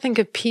 When people think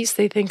of peace,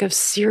 they think of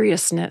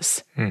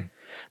seriousness.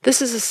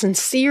 This is a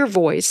sincere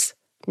voice,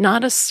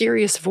 not a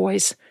serious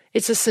voice.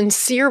 It's a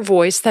sincere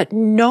voice that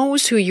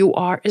knows who you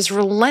are, is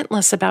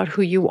relentless about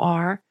who you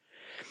are,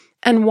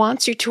 and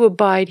wants you to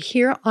abide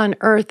here on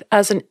earth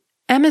as an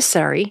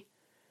emissary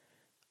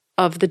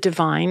of the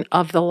divine,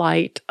 of the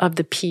light, of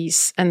the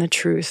peace and the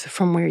truth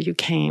from where you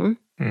came,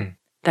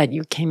 that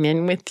you came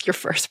in with your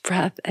first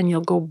breath and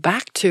you'll go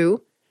back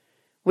to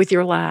with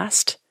your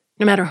last,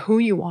 no matter who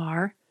you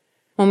are.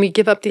 When we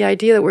give up the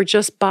idea that we're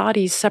just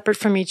bodies separate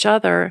from each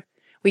other,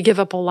 we give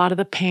up a lot of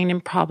the pain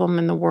and problem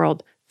in the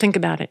world. Think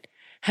about it.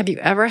 Have you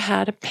ever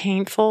had a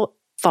painful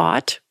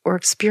thought or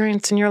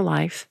experience in your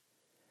life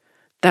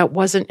that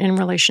wasn't in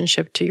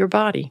relationship to your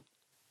body?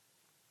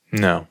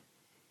 No.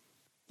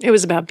 It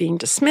was about being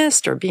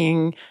dismissed or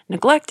being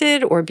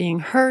neglected or being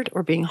hurt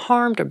or being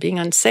harmed or being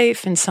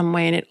unsafe in some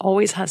way, and it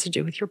always has to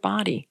do with your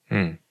body.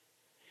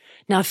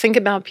 Now think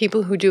about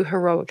people who do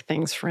heroic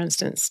things, for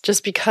instance,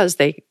 just because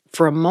they,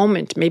 for a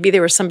moment, maybe they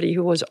were somebody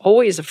who was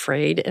always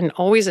afraid and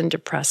always in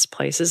depressed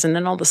places, and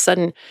then all of a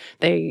sudden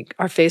they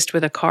are faced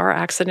with a car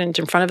accident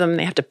in front of them and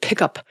they have to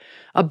pick up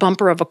a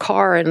bumper of a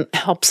car and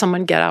help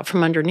someone get out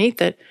from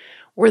underneath it.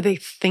 Were they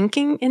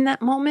thinking in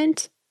that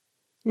moment?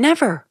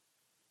 Never.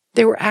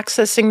 They were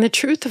accessing the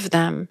truth of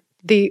them,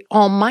 the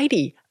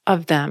almighty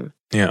of them.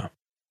 Yeah.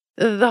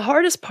 The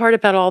hardest part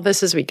about all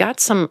this is we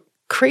got some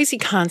crazy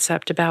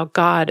concept about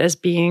God as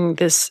being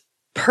this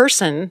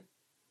person,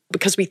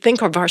 because we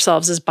think of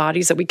ourselves as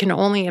bodies, that we can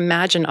only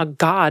imagine a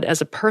God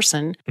as a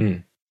person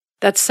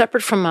that's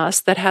separate from us,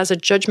 that has a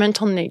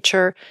judgmental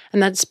nature,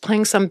 and that's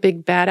playing some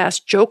big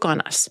badass joke on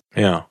us.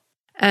 Yeah.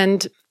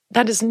 And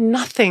that is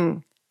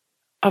nothing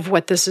of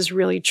what this is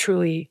really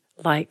truly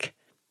like.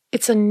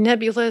 It's a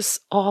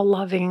nebulous,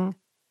 all-loving,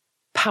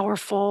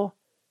 powerful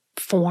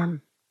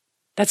form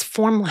that's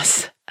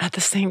formless at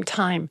the same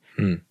time.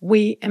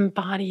 We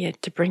embody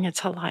it to bring it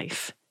to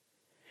life.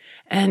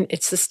 And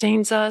it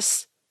sustains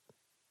us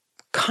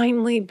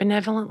kindly,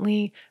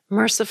 benevolently,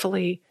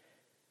 mercifully,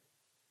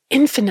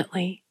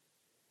 infinitely.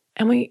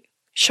 And we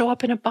show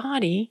up in a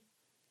body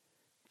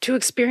to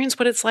experience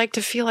what it's like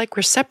to feel like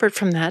we're separate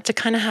from that, to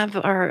kind of have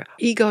our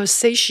ego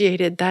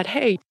satiated that,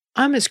 hey,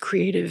 I'm as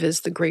creative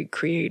as the great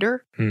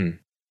creator.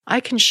 I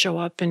can show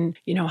up and,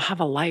 have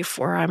a life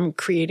where I'm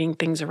creating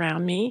things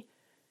around me.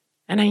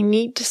 And I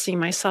need to see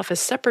myself as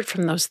separate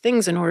from those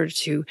things in order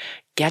to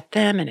get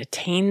them and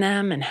attain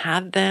them and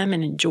have them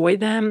and enjoy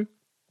them.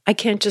 I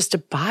can't just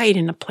abide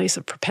in a place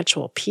of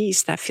perpetual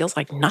peace. That feels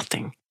like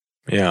nothing.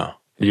 Yeah.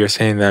 You're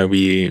saying that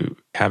we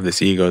have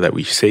this ego that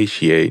we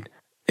satiate.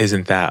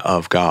 Isn't that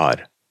of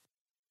God?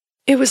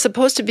 It was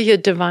supposed to be a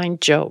divine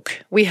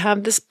joke. We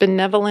have this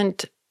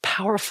benevolent,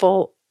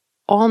 powerful,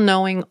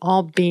 all-knowing,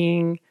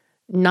 all-being,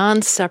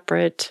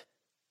 non-separate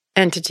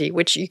entity,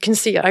 which you can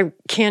see, I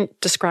can't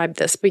describe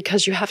this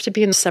because you have to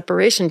be in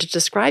separation to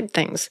describe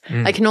things.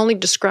 I can only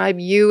describe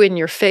you and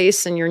your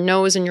face and your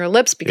nose and your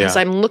lips because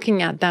I'm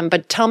looking at them.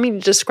 But tell me to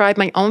describe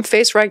my own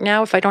face right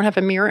now if I don't have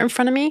a mirror in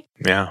front of me.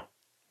 Yeah,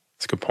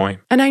 that's a good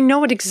point. And I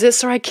know it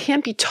exists, or I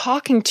can't be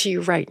talking to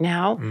you right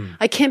now.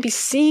 I can't be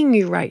seeing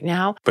you right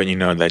now. But you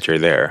know that you're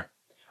there.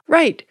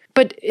 Right.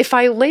 But if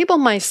I label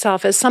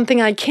myself as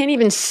something I can't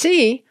even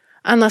see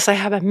unless I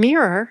have a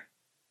mirror,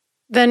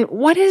 then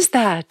what is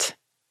that?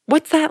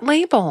 What's that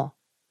label?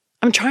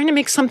 I'm trying to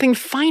make something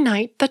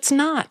finite that's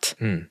not.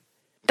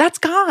 That's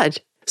God.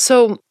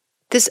 So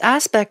this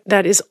aspect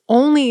that is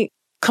only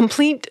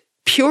complete,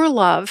 pure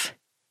love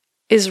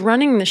is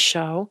running the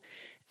show,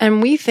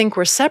 and we think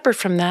we're separate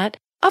from that.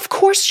 Of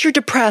course you're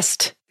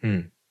depressed.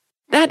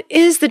 That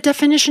is the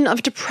definition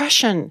of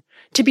depression,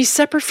 to be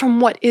separate from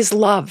what is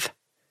love.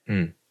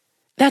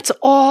 That's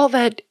all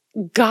that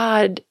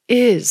God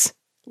is,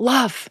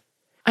 love.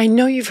 I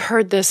know you've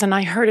heard this, and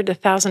I heard it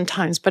 1,000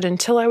 times, but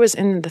until I was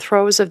in the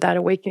throes of that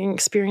awakening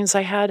experience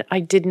I had, I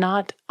did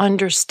not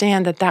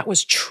understand that that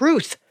was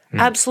truth,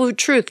 absolute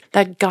truth,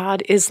 that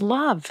God is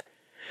love.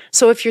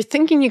 So if you're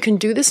thinking you can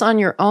do this on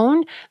your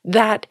own,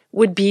 that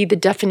would be the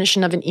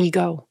definition of an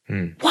ego.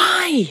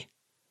 Why?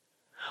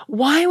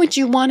 Why would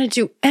you want to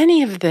do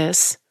any of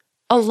this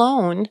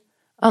alone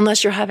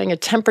unless you're having a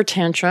temper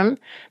tantrum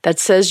that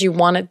says you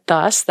want it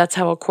thus? That's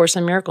how A Course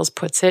in Miracles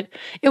puts it.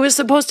 It was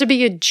supposed to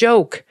be a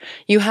joke.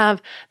 You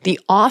have the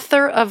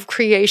author of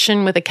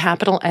creation with a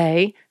capital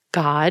A,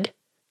 God,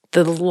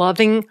 the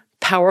loving,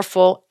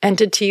 powerful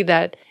entity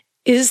that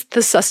is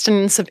the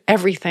sustenance of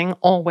everything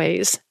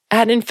always,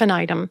 ad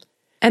infinitum.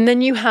 And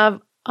then you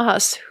have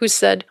us who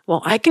said,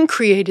 well, I can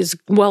create as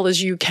well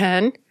as you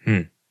can.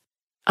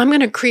 I'm going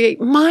to create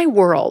my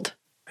world.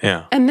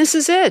 Yeah. And this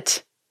is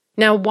it.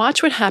 Now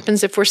watch what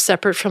happens if we're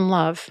separate from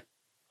love.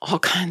 All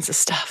kinds of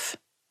stuff.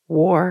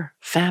 War,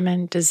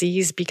 famine,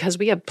 disease, because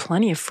we have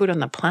plenty of food on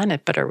the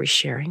planet, but are we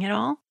sharing it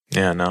all?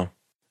 Yeah, no.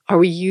 Are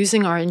we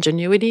using our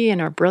ingenuity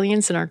and our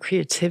brilliance and our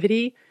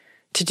creativity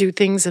to do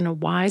things in a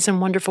wise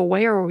and wonderful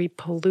way, or are we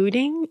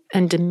polluting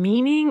and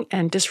demeaning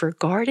and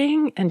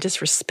disregarding and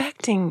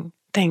disrespecting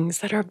things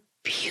that are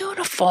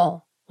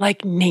beautiful,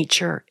 like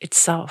nature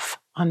itself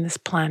on this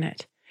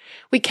planet?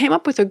 We came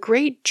up with a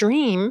great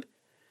dream,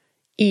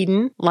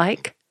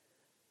 Eden-like,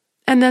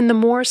 and then the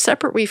more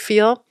separate we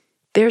feel,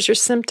 there's your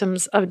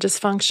symptoms of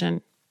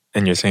dysfunction.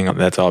 And you're saying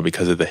that's all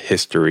because of the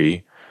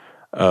history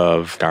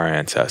of our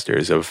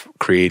ancestors, of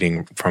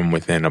creating from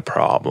within a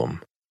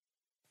problem.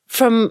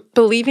 From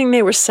believing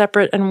they were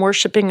separate and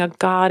worshiping a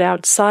God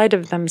outside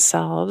of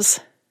themselves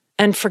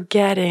and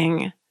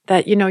forgetting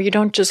that, you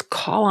don't just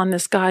call on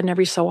this God and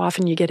every so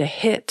often you get a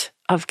hit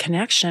of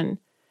connection.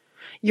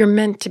 You're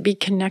meant to be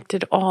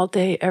connected all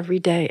day, every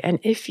day. And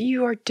if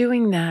you are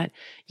doing that,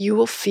 you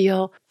will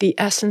feel the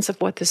essence of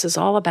what this is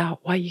all about,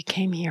 why you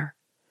came here.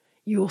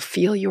 You will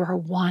feel you are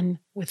one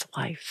with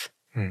life.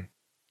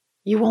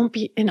 You won't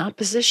be in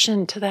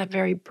opposition to that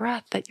very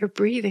breath that you're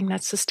breathing,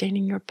 that's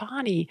sustaining your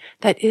body,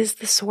 that is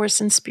the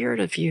source and spirit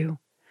of you,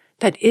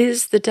 that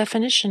is the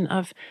definition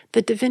of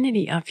the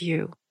divinity of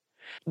you.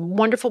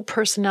 Wonderful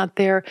person out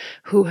there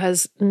who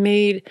has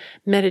made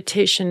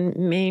meditation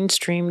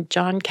mainstream,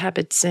 Jon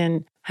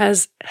Kabat-Zinn,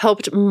 has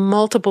helped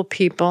multiple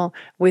people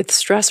with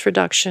stress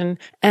reduction,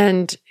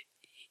 and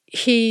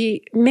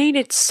he made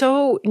it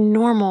so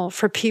normal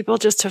for people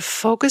just to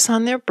focus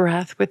on their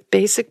breath with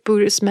basic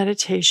Buddhist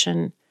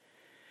meditation,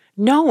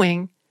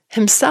 knowing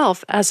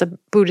himself as a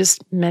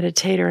Buddhist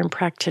meditator and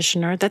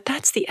practitioner that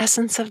that's the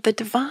essence of the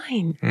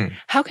divine.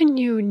 How can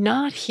you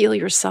not heal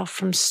yourself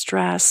from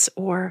stress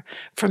or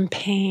from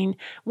pain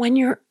when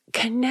you're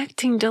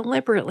connecting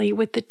deliberately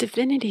with the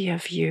divinity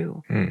of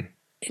you?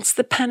 It's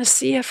the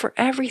panacea for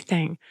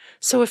everything.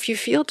 So if you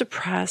feel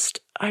depressed,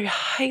 I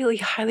highly,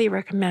 highly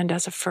recommend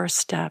as a first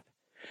step,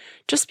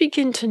 just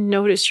begin to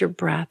notice your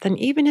breath. And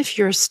even if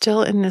you're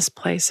still in this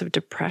place of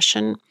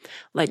depression,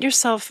 let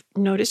yourself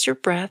notice your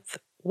breath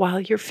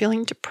while you're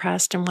feeling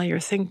depressed and while you're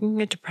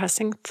thinking a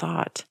depressing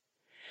thought.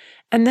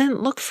 And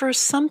then look for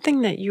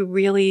something that you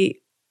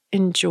really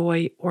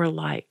enjoy or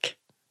like.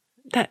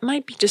 That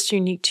might be just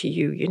unique to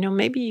you.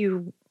 Maybe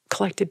you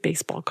collected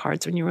baseball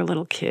cards when you were a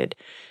little kid.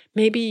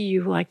 Maybe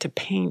you like to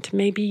paint.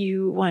 Maybe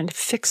you want to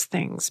fix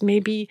things.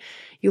 Maybe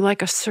you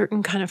like a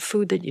certain kind of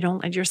food that you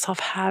don't let yourself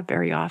have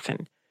very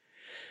often.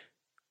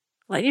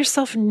 Let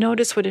yourself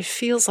notice what it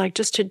feels like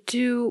just to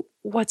do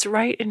what's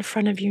right in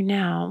front of you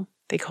now.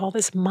 They call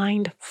this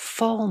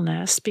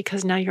mindfulness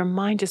because now your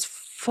mind is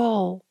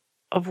full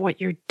of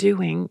what you're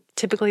doing.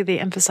 Typically, they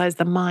emphasize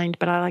the mind,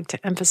 but I like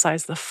to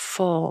emphasize the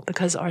full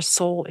because our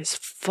soul is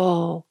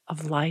full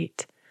of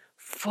light,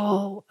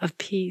 full of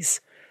peace,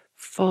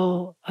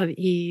 full of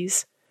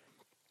ease.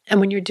 And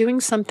when you're doing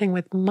something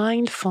with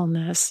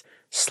mindfulness,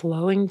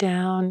 slowing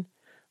down,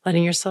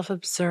 letting yourself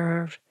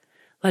observe,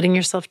 letting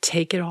yourself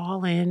take it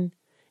all in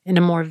a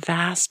more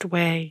vast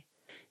way,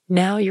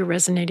 now you're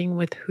resonating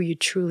with who you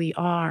truly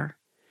are.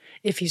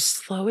 If you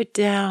slow it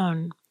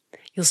down,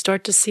 you'll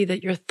start to see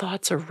that your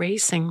thoughts are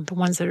racing, the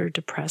ones that are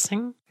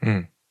depressing.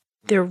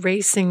 They're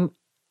racing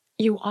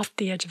you off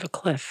the edge of a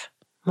cliff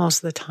most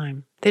of the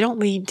time. They don't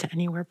lead to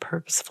anywhere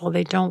purposeful.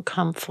 They don't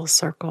come full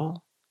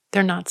circle.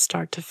 They're not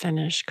start to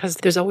finish because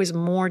there's always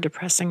more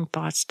depressing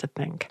thoughts to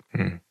think.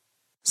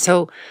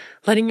 So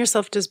letting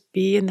yourself just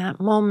be in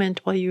that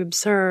moment while you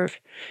observe,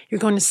 you're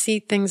going to see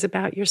things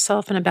about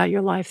yourself and about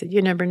your life that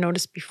you never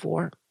noticed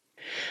before.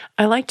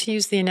 I like to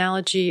use the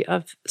analogy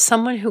of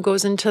someone who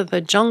goes into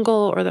the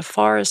jungle or the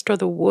forest or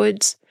the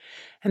woods,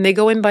 and they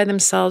go in by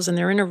themselves and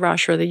they're in a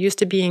rush, or they're used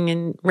to being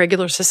in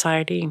regular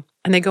society,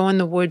 and they go in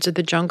the woods or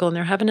the jungle and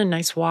they're having a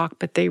nice walk,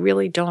 but they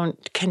really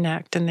don't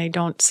connect and they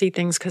don't see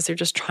things because they're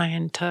just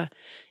trying to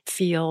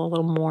feel a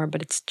little more,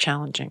 but it's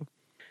challenging.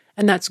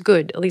 And that's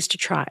good, at least to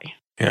try.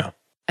 Yeah.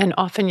 And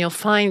often you'll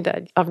find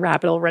that a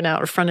rabbit will run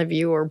out in front of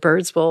you, or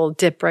birds will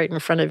dip right in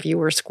front of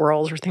you, or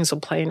squirrels or things will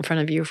play in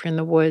front of you if you're in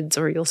the woods,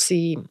 or you'll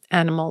see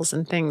animals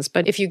and things.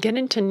 But if you get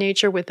into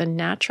nature with a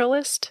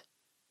naturalist,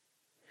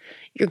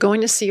 you're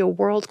going to see a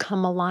world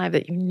come alive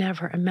that you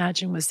never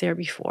imagined was there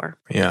before.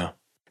 Yeah.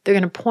 They're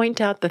going to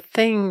point out the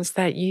things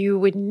that you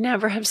would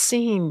never have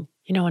seen.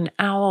 An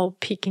owl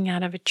peeking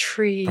out of a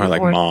tree. Or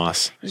like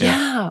moss.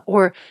 Yeah.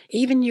 Or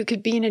even you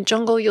could be in a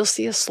jungle, you'll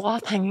see a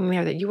sloth hanging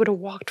there that you would have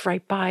walked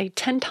right by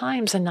 10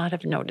 times and not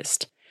have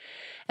noticed.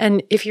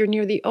 And if you're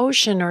near the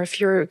ocean, or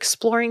if you're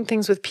exploring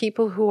things with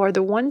people who are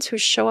the ones who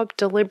show up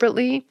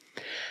deliberately,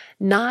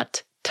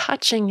 not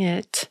touching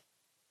it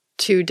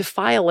to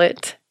defile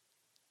it,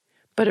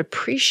 but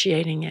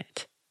appreciating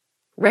it,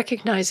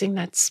 recognizing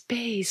that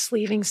space,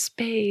 leaving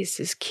space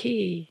is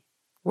key.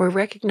 We're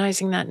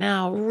recognizing that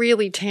now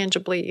really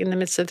tangibly in the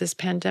midst of this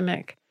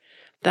pandemic,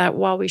 that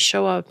while we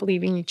show up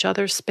leaving each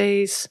other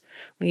space,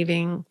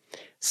 leaving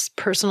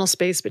personal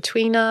space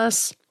between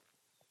us,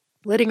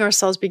 letting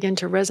ourselves begin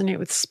to resonate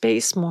with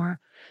space more,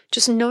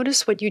 just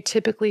notice what you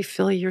typically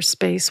fill your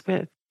space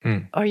with.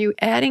 Are you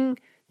adding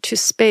to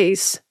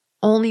space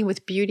only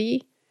with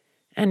beauty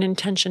and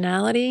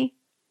intentionality?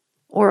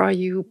 Or are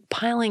you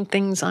piling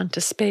things onto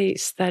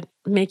space that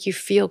make you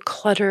feel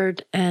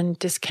cluttered and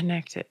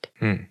disconnected?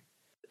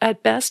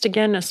 At best,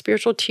 again, a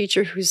spiritual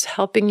teacher who's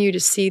helping you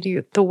to see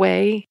the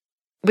way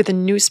with a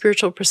new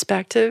spiritual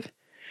perspective,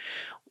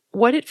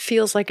 what it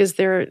feels like is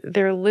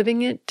they're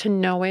living it to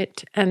know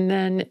it, and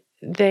then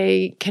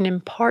they can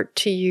impart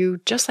to you,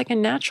 just like a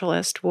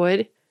naturalist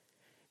would.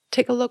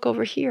 Take a look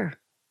over here.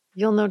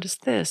 You'll notice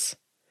this.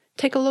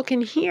 Take a look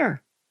in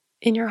here,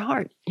 in your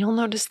heart. You'll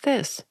notice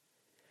this.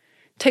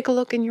 take a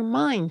look in your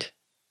mind.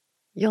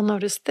 You'll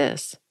notice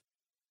this.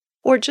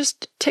 Or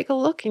just take a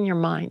look in your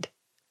mind.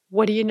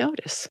 What do you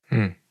notice?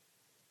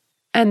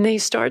 And they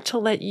start to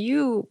let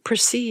you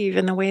perceive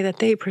in the way that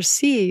they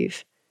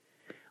perceive,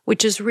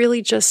 which is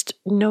really just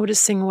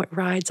noticing what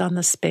rides on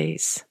the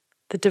space.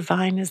 The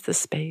divine is the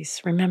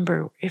space.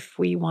 Remember, if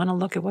we want to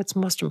look at what's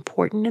most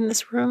important in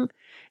this room,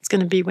 it's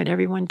going to be what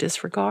everyone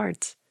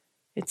disregards.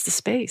 It's the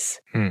space.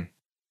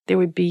 There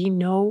would be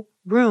no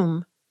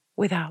room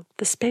without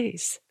the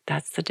space.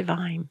 That's the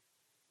divine.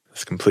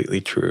 That's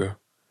completely true.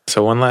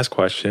 So one last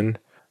question.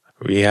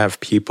 We have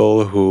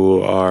people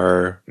who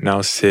are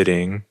now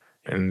sitting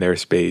in their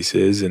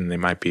spaces and they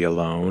might be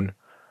alone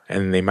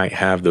and they might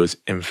have those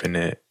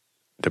infinite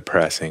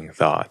depressing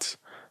thoughts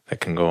that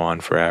can go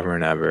on forever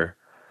and ever.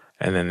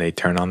 And then they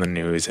turn on the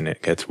news and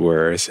it gets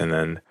worse. And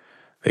then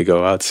they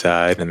go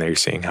outside and they're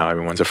seeing how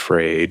everyone's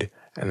afraid.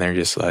 And they're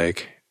just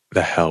like,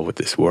 the hell with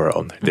this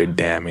world. They're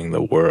damning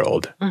the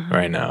world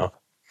right now.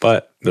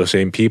 But those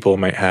same people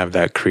might have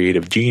that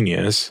creative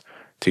genius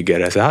to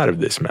get us out of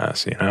this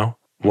mess, you know?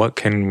 What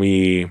can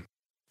we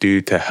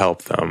do to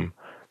help them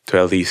to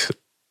at least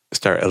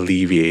start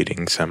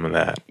alleviating some of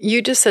that?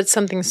 You just said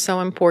something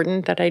so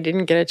important that I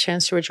didn't get a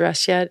chance to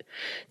address yet.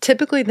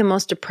 Typically, the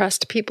most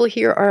depressed people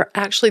here are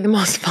actually the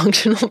most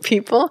functional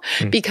people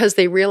because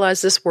they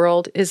realize this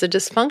world is a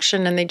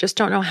dysfunction and they just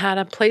don't know how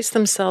to place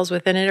themselves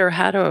within it or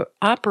how to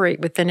operate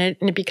within it.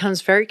 And it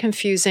becomes very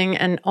confusing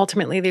and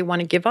ultimately they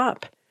want to give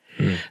up.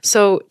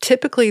 So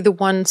typically the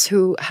ones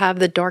who have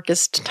the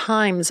darkest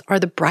times are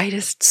the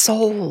brightest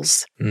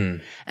souls.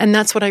 And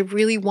that's what I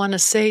really want to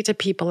say to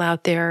people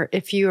out there.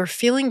 If you are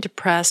feeling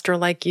depressed or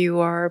like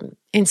you are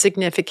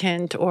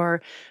insignificant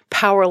or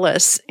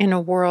powerless in a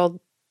world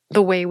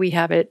the way we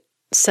have it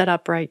set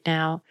up right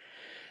now,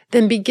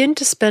 then begin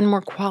to spend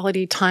more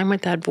quality time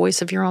with that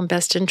voice of your own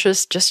best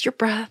interest, just your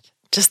breath,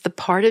 just the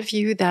part of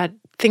you that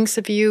thinks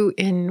of you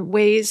in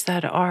ways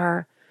that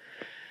are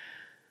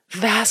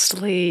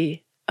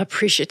vastly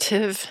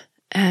appreciative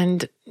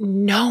and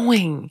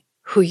knowing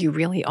who you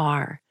really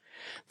are.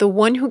 The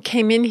one who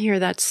came in here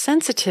that's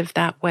sensitive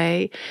that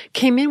way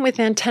came in with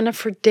antenna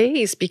for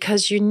days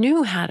because you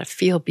knew how to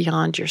feel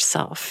beyond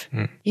yourself.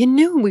 You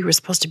knew we were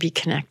supposed to be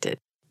connected.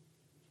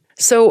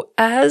 So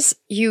as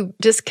you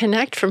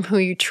disconnect from who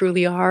you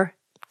truly are,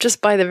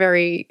 just by the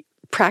very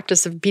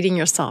practice of beating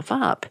yourself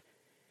up,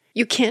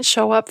 you can't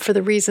show up for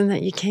the reason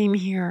that you came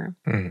here.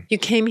 You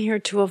came here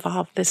to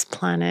evolve this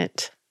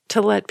planet,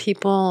 to let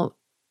people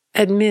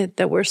admit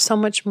that we're so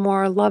much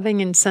more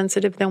loving and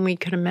sensitive than we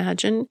could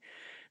imagine,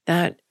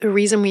 that the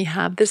reason we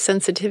have this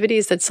sensitivity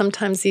is that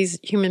sometimes these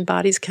human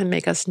bodies can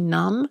make us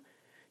numb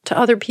to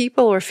other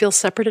people or feel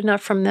separate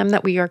enough from them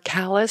that we are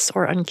callous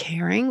or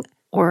uncaring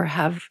or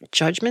have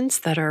judgments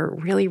that are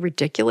really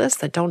ridiculous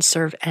that don't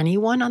serve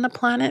anyone on the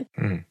planet.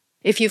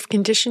 If you've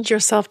conditioned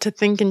yourself to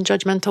think in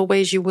judgmental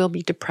ways, you will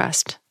be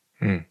depressed.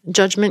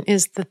 Judgment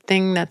is the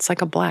thing that's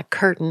like a black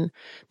curtain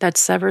that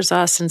severs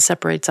us and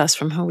separates us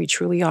from who we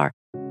truly are.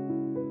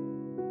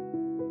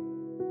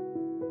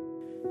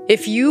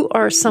 If you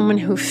are someone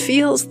who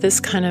feels this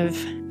kind of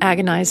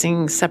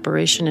agonizing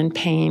separation and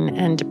pain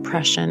and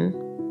depression,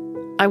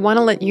 I want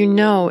to let you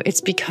know it's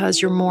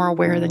because you're more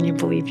aware than you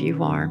believe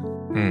you are.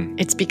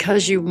 It's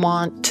because you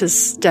want to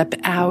step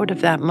out of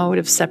that mode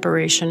of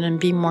separation and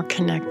be more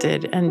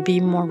connected and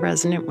be more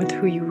resonant with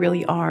who you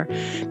really are,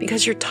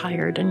 because you're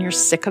tired and you're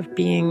sick of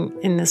being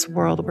in this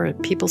world where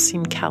people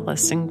seem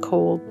callous and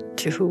cold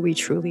to who we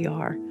truly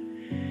are.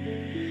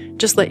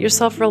 Just let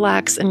yourself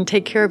relax and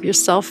take care of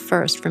yourself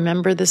first.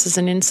 Remember, this is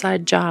an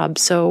inside job.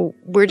 So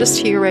we're just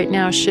here right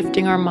now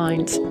shifting our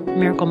minds.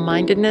 Miracle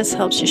Mindedness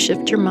helps you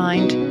shift your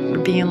mind.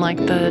 We're being like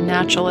the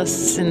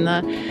naturalists in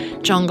the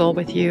jungle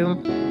with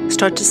you.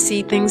 Start to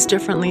see things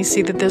differently.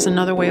 See that there's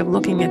another way of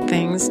looking at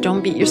things.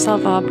 Don't beat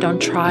yourself up.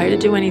 Don't try to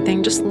do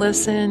anything. Just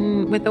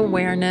listen with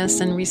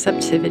awareness and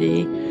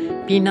receptivity.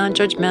 Be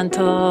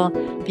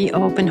non-judgmental. Be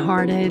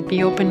open-hearted.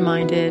 Be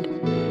open-minded.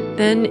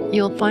 Then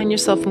you'll find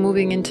yourself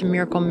moving into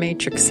miracle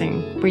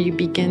matrixing, where you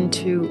begin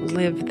to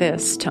live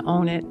this, to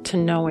own it, to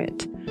know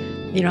it.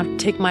 You don't have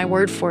to take my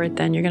word for it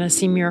then. You're going to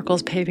see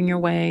miracles paving your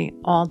way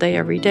all day,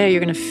 every day.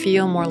 You're going to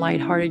feel more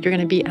lighthearted. You're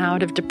going to be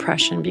out of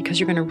depression because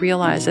you're going to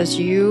realize as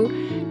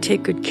you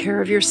take good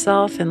care of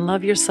yourself and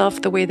love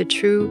yourself the way the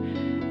true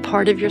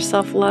part of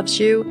yourself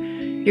loves you,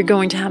 you're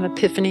going to have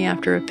epiphany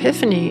after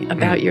epiphany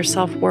about your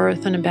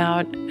self-worth and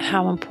about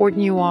how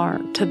important you are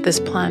to this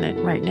planet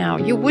right now.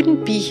 You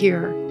wouldn't be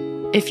here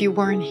if you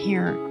weren't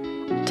here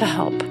to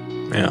help,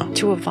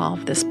 to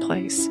evolve this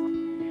place.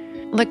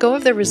 Let go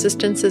of the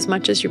resistance as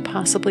much as you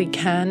possibly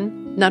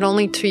can, not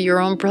only to your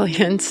own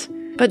brilliance,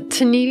 but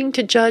to needing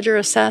to judge or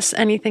assess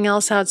anything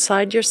else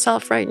outside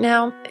yourself right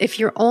now. If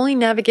you're only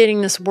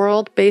navigating this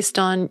world based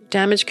on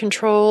damage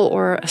control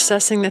or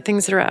assessing the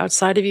things that are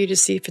outside of you to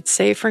see if it's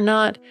safe or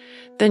not,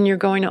 then you're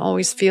going to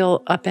always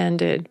feel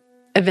upended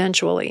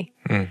eventually.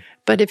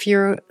 But if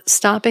you're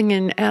stopping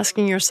and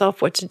asking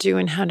yourself what to do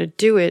and how to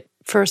do it,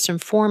 first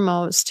and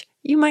foremost,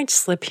 You might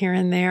slip here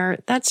and there.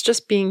 That's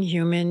just being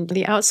human.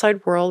 The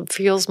outside world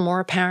feels more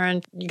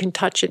apparent. You can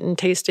touch it and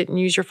taste it and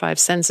use your five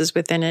senses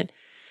within it.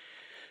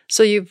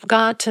 So you've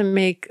got to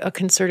make a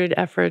concerted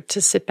effort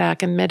to sit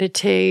back and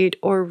meditate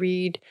or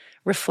read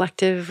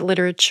reflective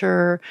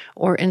literature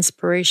or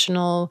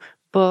inspirational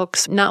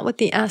books, not with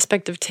the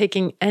aspect of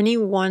taking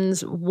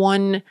anyone's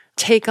one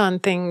take on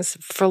things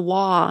for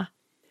law,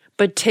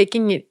 but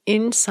taking it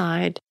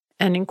inside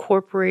and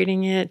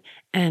incorporating it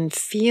and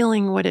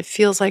feeling what it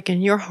feels like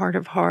in your heart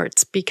of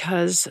hearts,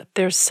 because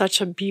there's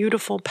such a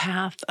beautiful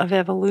path of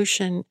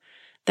evolution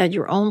that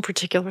your own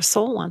particular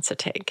soul wants to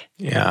take.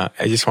 Yeah,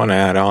 I just want to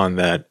add on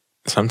that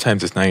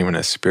sometimes it's not even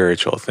a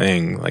spiritual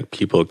thing. Like,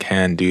 people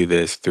can do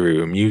this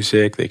through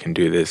music, they can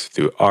do this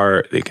through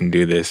art, they can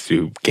do this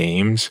through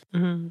games.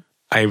 Mm-hmm.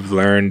 I've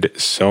learned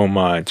so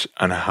much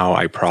on how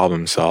I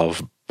problem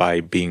solve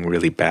by being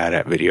really bad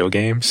at video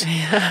games.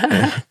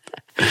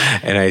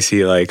 And I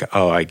see like,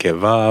 oh, I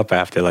give up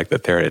after like the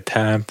third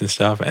attempt and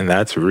stuff. And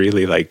that's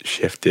really like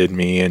shifted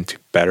me into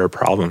better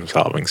problem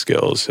solving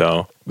skills.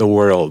 So the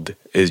world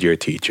is your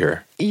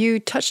teacher. You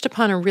touched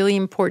upon a really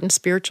important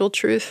spiritual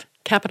truth,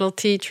 capital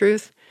T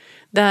truth,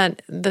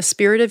 that the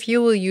spirit of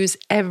you will use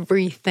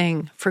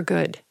everything for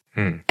good.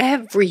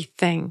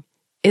 Everything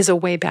is a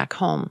way back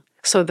home.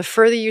 So the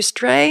further you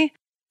stray,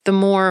 the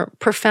more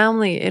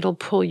profoundly it'll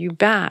pull you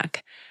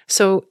back.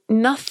 So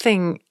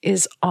nothing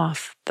is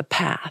off the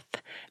path,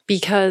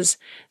 because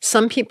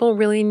some people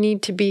really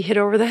need to be hit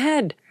over the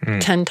head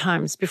 10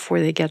 times before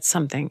they get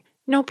something.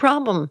 No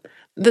problem.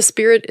 The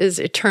spirit is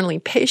eternally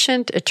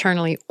patient,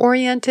 eternally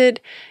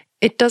oriented.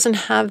 It doesn't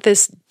have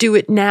this do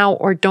it now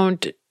or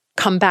don't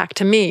come back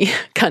to me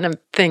kind of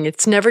thing.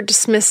 It's never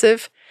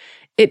dismissive.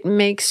 It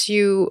makes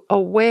you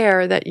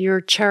aware that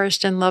you're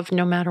cherished and loved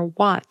no matter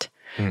what.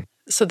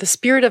 So the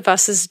spirit of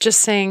us is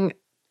just saying,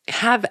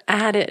 have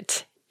at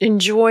it.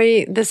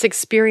 Enjoy this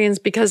experience,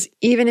 because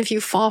even if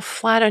you fall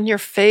flat on your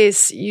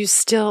face, you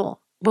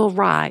still will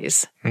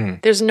rise.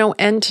 There's no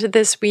end to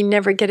this. We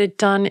never get it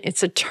done.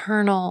 It's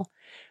eternal.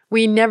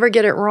 We never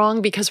get it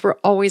wrong because we're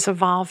always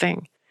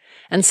evolving.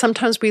 And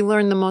sometimes we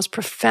learn the most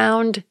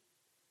profound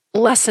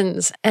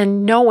lessons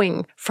and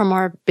knowing from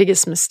our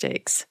biggest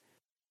mistakes.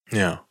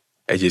 Yeah.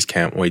 I just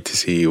can't wait to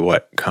see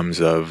what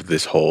comes of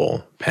this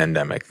whole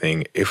pandemic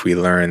thing. If we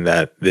learn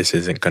that this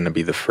isn't going to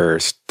be the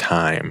first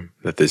time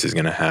that this is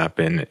going to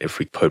happen, if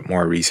we put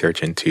more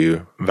research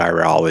into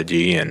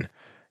virology and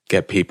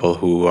get people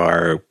who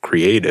are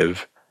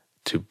creative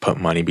to put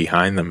money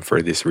behind them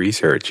for this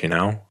research, you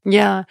know?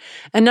 Yeah.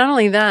 And not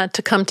only that,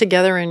 to come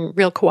together in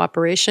real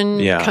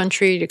cooperation,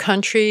 country to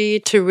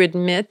country, to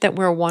admit that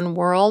we're one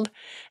world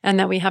and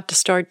that we have to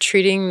start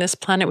treating this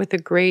planet with a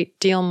great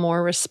deal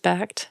more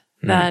respect.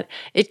 That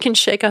it can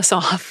shake us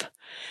off,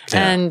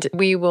 and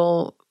we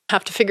will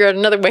have to figure out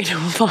another way to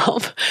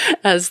evolve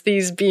as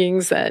these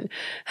beings that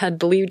had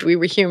believed we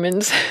were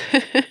humans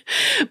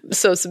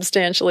so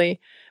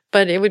substantially.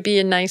 But it would be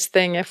a nice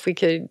thing if we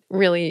could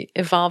really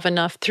evolve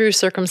enough through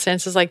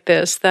circumstances like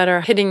this that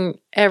are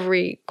hitting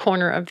every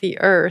corner of the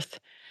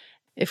earth.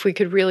 If we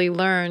could really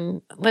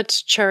learn,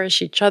 let's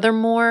cherish each other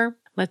more.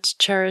 Let's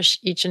cherish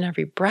each and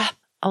every breath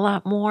a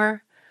lot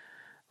more.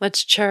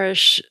 Let's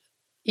cherish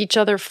each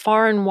other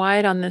far and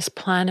wide on this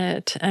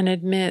planet and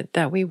admit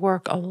that we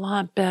work a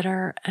lot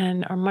better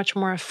and are much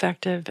more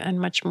effective and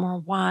much more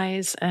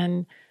wise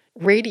and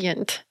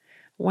radiant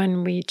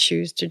when we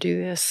choose to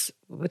do this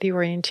with the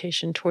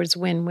orientation towards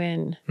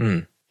win-win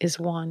is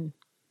one.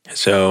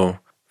 So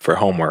for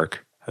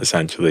homework,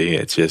 essentially,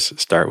 it's just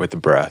start with the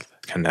breath,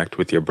 connect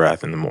with your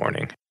breath in the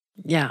morning.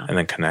 Yeah. And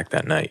then connect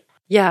at night.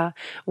 Yeah,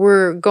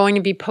 we're going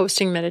to be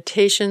posting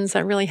meditations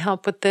that really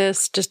help with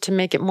this, just to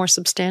make it more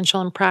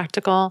substantial and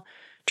practical.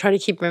 Try to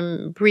keep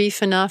them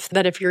brief enough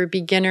that if you're a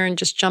beginner and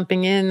just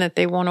jumping in, that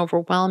they won't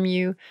overwhelm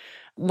you.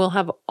 We'll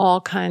have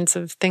all kinds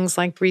of things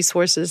like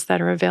resources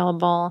that are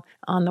available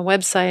on the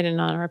website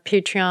and on our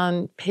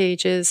Patreon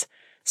pages.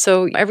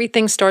 So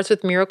everything starts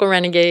with Miracle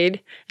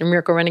Renegade and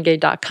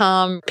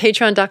miraclerenegade.com,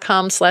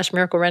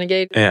 patreon.com/Miracle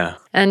Renegade. Yeah.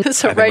 And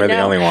so right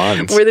now,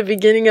 we're the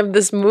beginning of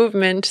this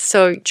movement.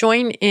 So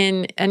join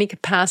in any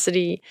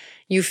capacity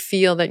you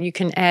feel that you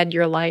can add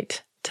your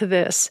light to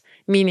this.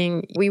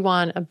 Meaning we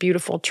want a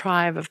beautiful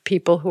tribe of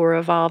people who are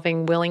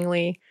evolving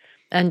willingly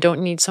and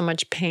don't need so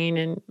much pain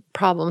and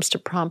problems to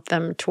prompt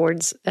them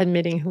towards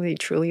admitting who they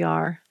truly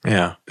are.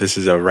 Yeah, this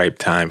is a ripe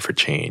time for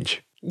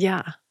change.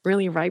 Yeah,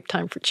 really ripe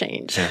time for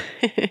change.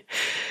 Yeah.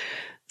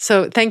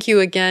 So thank you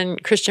again,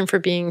 Christian, for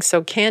being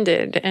so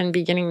candid and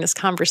beginning this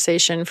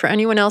conversation. For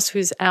anyone else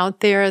who's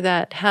out there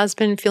that has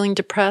been feeling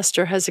depressed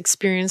or has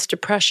experienced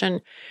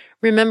depression,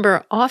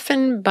 remember,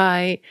 often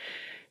by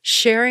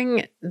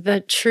sharing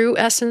the true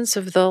essence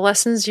of the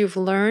lessons you've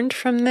learned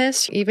from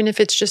this, even if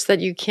it's just that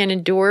you can't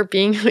endure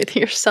being with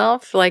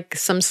yourself, like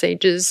some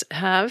sages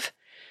have,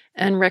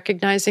 and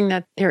recognizing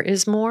that there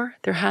is more,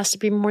 there has to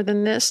be more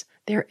than this.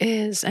 There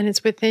is, and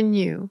it's within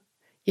you.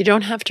 You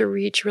don't have to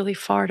reach really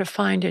far to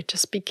find it.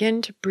 Just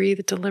begin to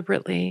breathe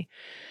deliberately.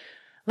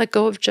 Let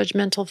go of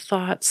judgmental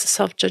thoughts,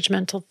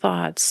 self-judgmental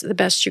thoughts, the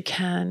best you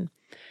can.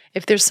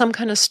 If there's some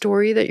kind of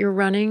story that you're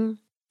running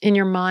in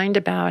your mind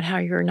about how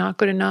you're not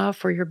good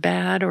enough or you're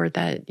bad or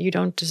that you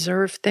don't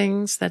deserve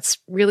things, that's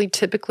really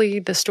typically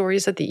the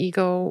stories that the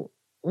ego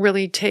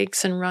really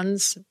takes and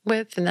runs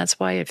with. And that's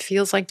why it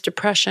feels like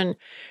depression,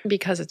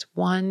 because it's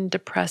one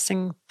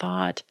depressing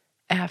thought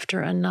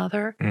after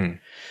another.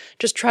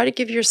 Just try to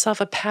give yourself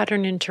a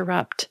pattern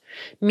interrupt,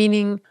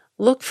 meaning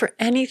look for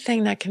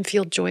anything that can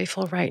feel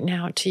joyful right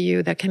now to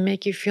you, that can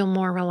make you feel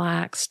more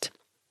relaxed.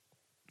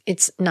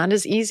 It's not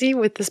as easy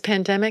with this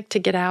pandemic to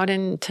get out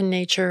into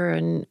nature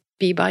and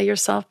be by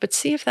yourself, but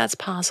see if that's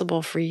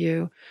possible for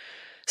you.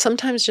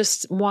 Sometimes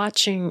just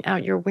watching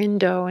out your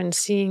window and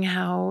seeing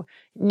how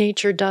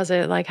nature does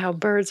it, like how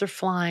birds are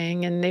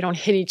flying and they don't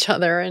hit each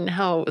other, and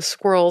how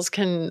squirrels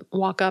can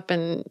walk up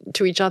and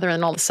to each other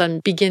and all of a sudden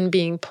begin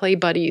being play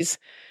buddies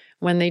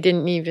when they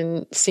didn't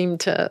even seem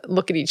to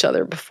look at each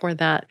other before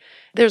that.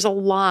 There's a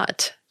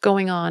lot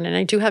going on, and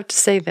I do have to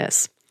say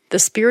this. The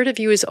spirit of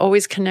you is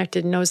always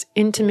connected, knows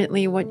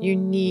intimately what you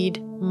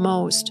need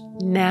most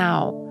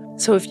now.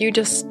 So if you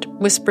just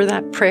whisper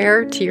that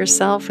prayer to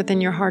yourself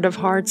within your heart of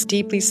hearts,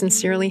 deeply,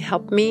 sincerely,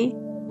 help me,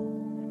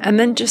 and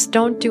then just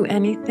don't do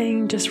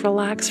anything, just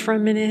relax for a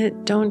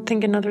minute. Don't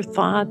think another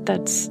thought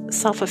that's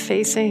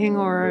self-effacing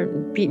or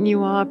beating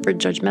you up or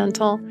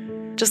judgmental.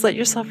 Just let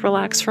yourself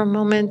relax for a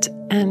moment,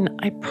 and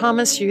I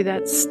promise you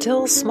that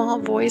still small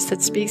voice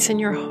that speaks in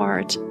your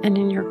heart and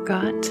in your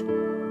gut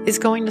is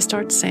going to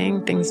start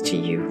saying things to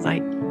you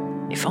like,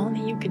 if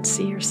only you could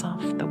see yourself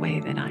the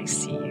way that I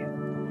see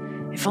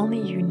you. If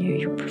only you knew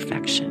your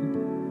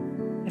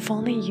perfection. If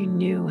only you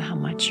knew how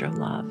much you're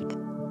loved.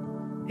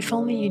 If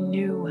only you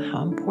knew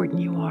how important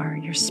you are,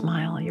 your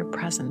smile, your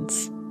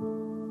presence.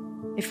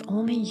 If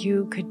only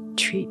you could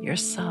treat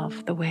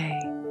yourself the way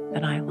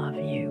that I love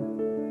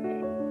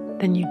you,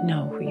 then you'd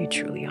know who you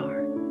truly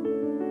are.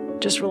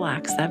 Just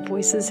relax. That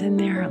voice is in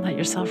there. Let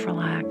yourself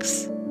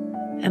relax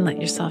and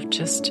let yourself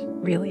just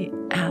really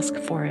ask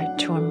for it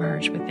to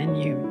emerge within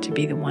you, to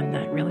be the one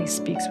that really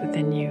speaks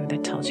within you,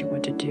 that tells you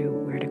what to do,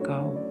 where to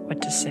go,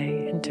 what to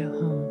say, and to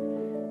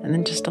whom. And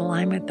then just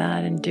align with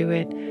that and do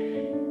it.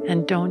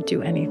 And don't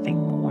do anything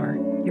more.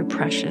 You're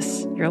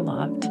precious. You're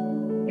loved.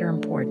 You're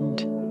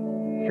important.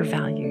 You're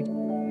valued.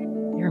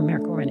 You're a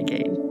miracle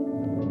renegade.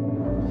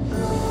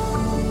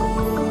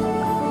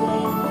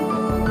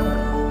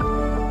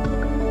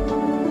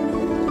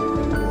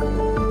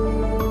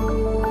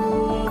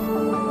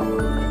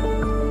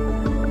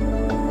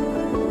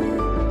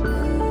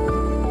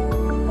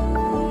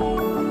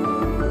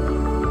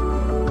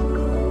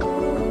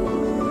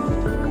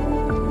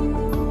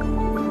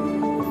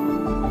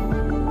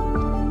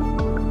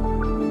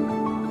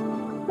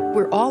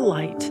 We're all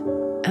light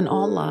and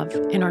all love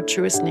in our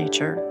truest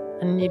nature.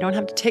 And you don't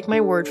have to take my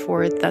word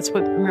for it. That's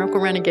what Miracle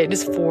Renegade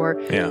is for.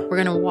 Yeah.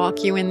 We're going to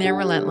walk you in there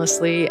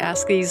relentlessly,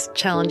 ask these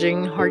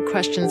challenging, hard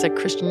questions that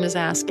Christian is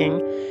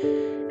asking.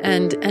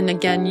 And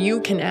again, you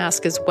can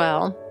ask as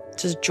well.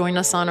 Just join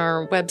us on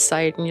our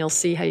website and you'll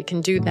see how you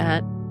can do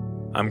that.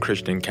 I'm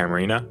Christian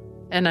Camarena.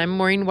 And I'm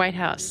Maureen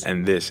Whitehouse.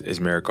 And this is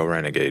Miracle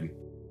Renegade.